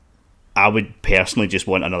 I would personally just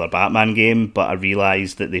want another Batman game, but I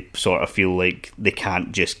realise that they sort of feel like they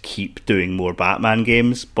can't just keep doing more Batman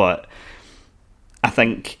games. But I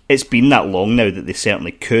think it's been that long now that they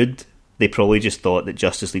certainly could. They probably just thought that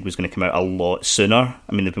Justice League was going to come out a lot sooner.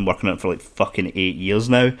 They've been working on it for like fucking 8 years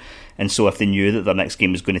now. And so if they knew that their next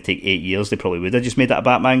game was going to take 8 years, they probably would have just made that a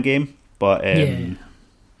Batman game. But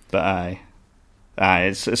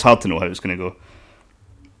it's hard to know how it's going to go.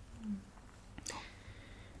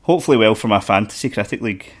 Hopefully well for my Fantasy Critic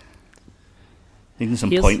League. Needing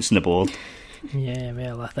some points on the board. Yeah,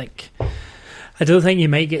 well, I don't think you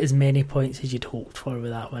might get as many points as you'd hoped for with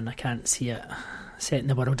that one. I can't see it setting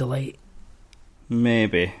the world alight.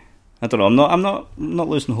 Maybe. I don't know. I'm not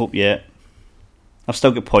losing hope yet. I've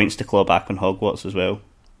still got points to claw back on Hogwarts as well.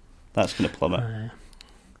 That's going to plummet.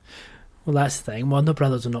 Well, that's the thing. Warner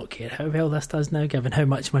Brothers will not care how well this does now, given how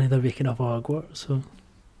much money they're making off of Hogwarts. So,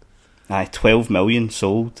 12 million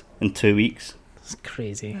sold in 2 weeks. it's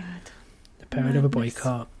crazy. Mad. The power of a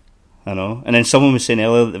boycott. I know. And then someone was saying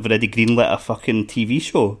earlier that they've already greenlit a fucking TV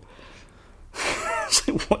show. It's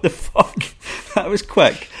like, what the fuck? That was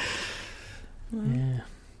quick. Yeah.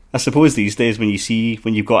 I suppose these days when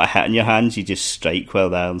you've got a hit in your hands, you just strike while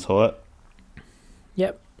the iron's hot.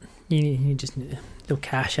 Yep. You just need they'll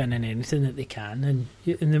cash in on anything that they can, and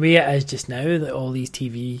the way it is just now, that all these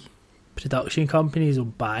TV production companies will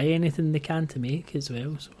buy anything they can to make as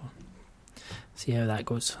well. So see how that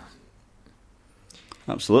goes.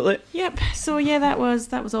 Absolutely. Yep. So yeah, that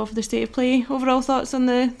was all for the state of play. Overall thoughts on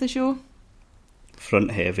the show?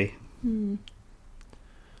 Front heavy.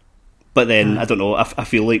 But then I don't know. I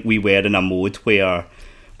feel like we were in a mode where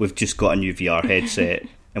we've just got a new VR headset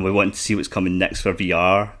and we want to see what's coming next for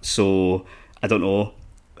VR. So I don't know.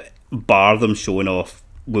 Bar them showing off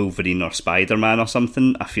Wolverine or Spider-Man or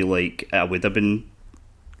something, I feel like I would have been,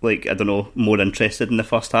 like, I don't know, more interested in the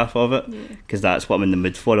first half of it, because that's what I'm in the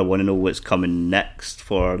mood for. I want to know what's coming next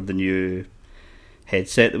for the new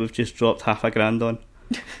headset that we've just dropped $1,000 on.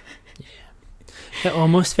 It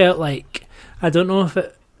almost felt like, I don't know if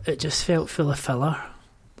it just felt full of filler.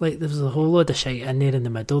 Like there was a whole load of shit in there in the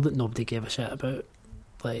middle that nobody gave a shit about.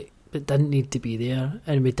 Like, it didn't need to be there,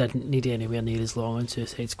 and we didn't need anywhere near as long on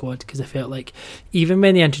Suicide Squad, because I felt like even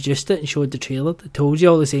when they introduced it and showed the trailer, they told you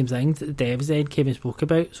all the same things that the devs then came and spoke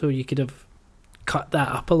about, so you could have cut that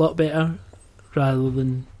up a lot better rather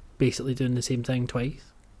than basically doing the same thing twice.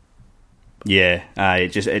 Yeah,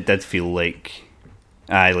 it did feel like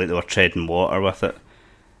they were treading water with it,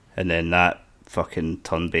 and then that fucking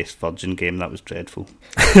turn-based Virgin game, that was dreadful.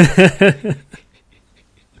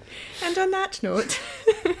 And on that note,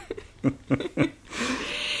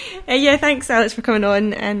 yeah, thanks Alex for coming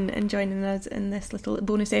on and joining us in this little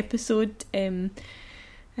bonus episode. And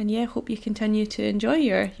yeah, hope you continue to enjoy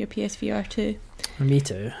your PSVR too. Me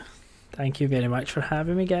too. Thank you very much for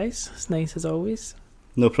having me, guys. It's nice as always.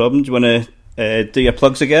 No problem. Do you want to do your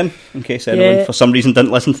plugs again, in case anyone for some reason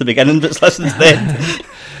didn't listen to the beginning but's listened to the end?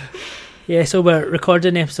 Yeah, so we're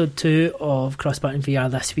recording episode 2 of Crossbutton VR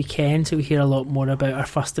this weekend, so we hear a lot more about our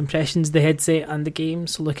first impressions of the headset and the game,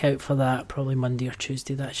 so look out for that, probably Monday or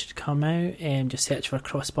Tuesday that should come out. Just search for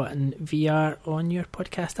Crossbutton VR on your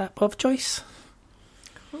podcast app of choice.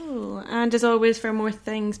 Cool. And as always, for more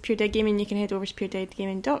things Pure Dead Gaming, you can head over to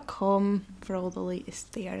puredeadgaming.com for all the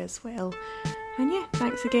latest there as well. And yeah,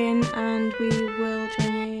 thanks again, and we'll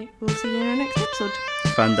see you in our next episode.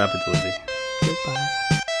 Fan Dabidozi.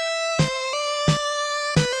 Goodbye.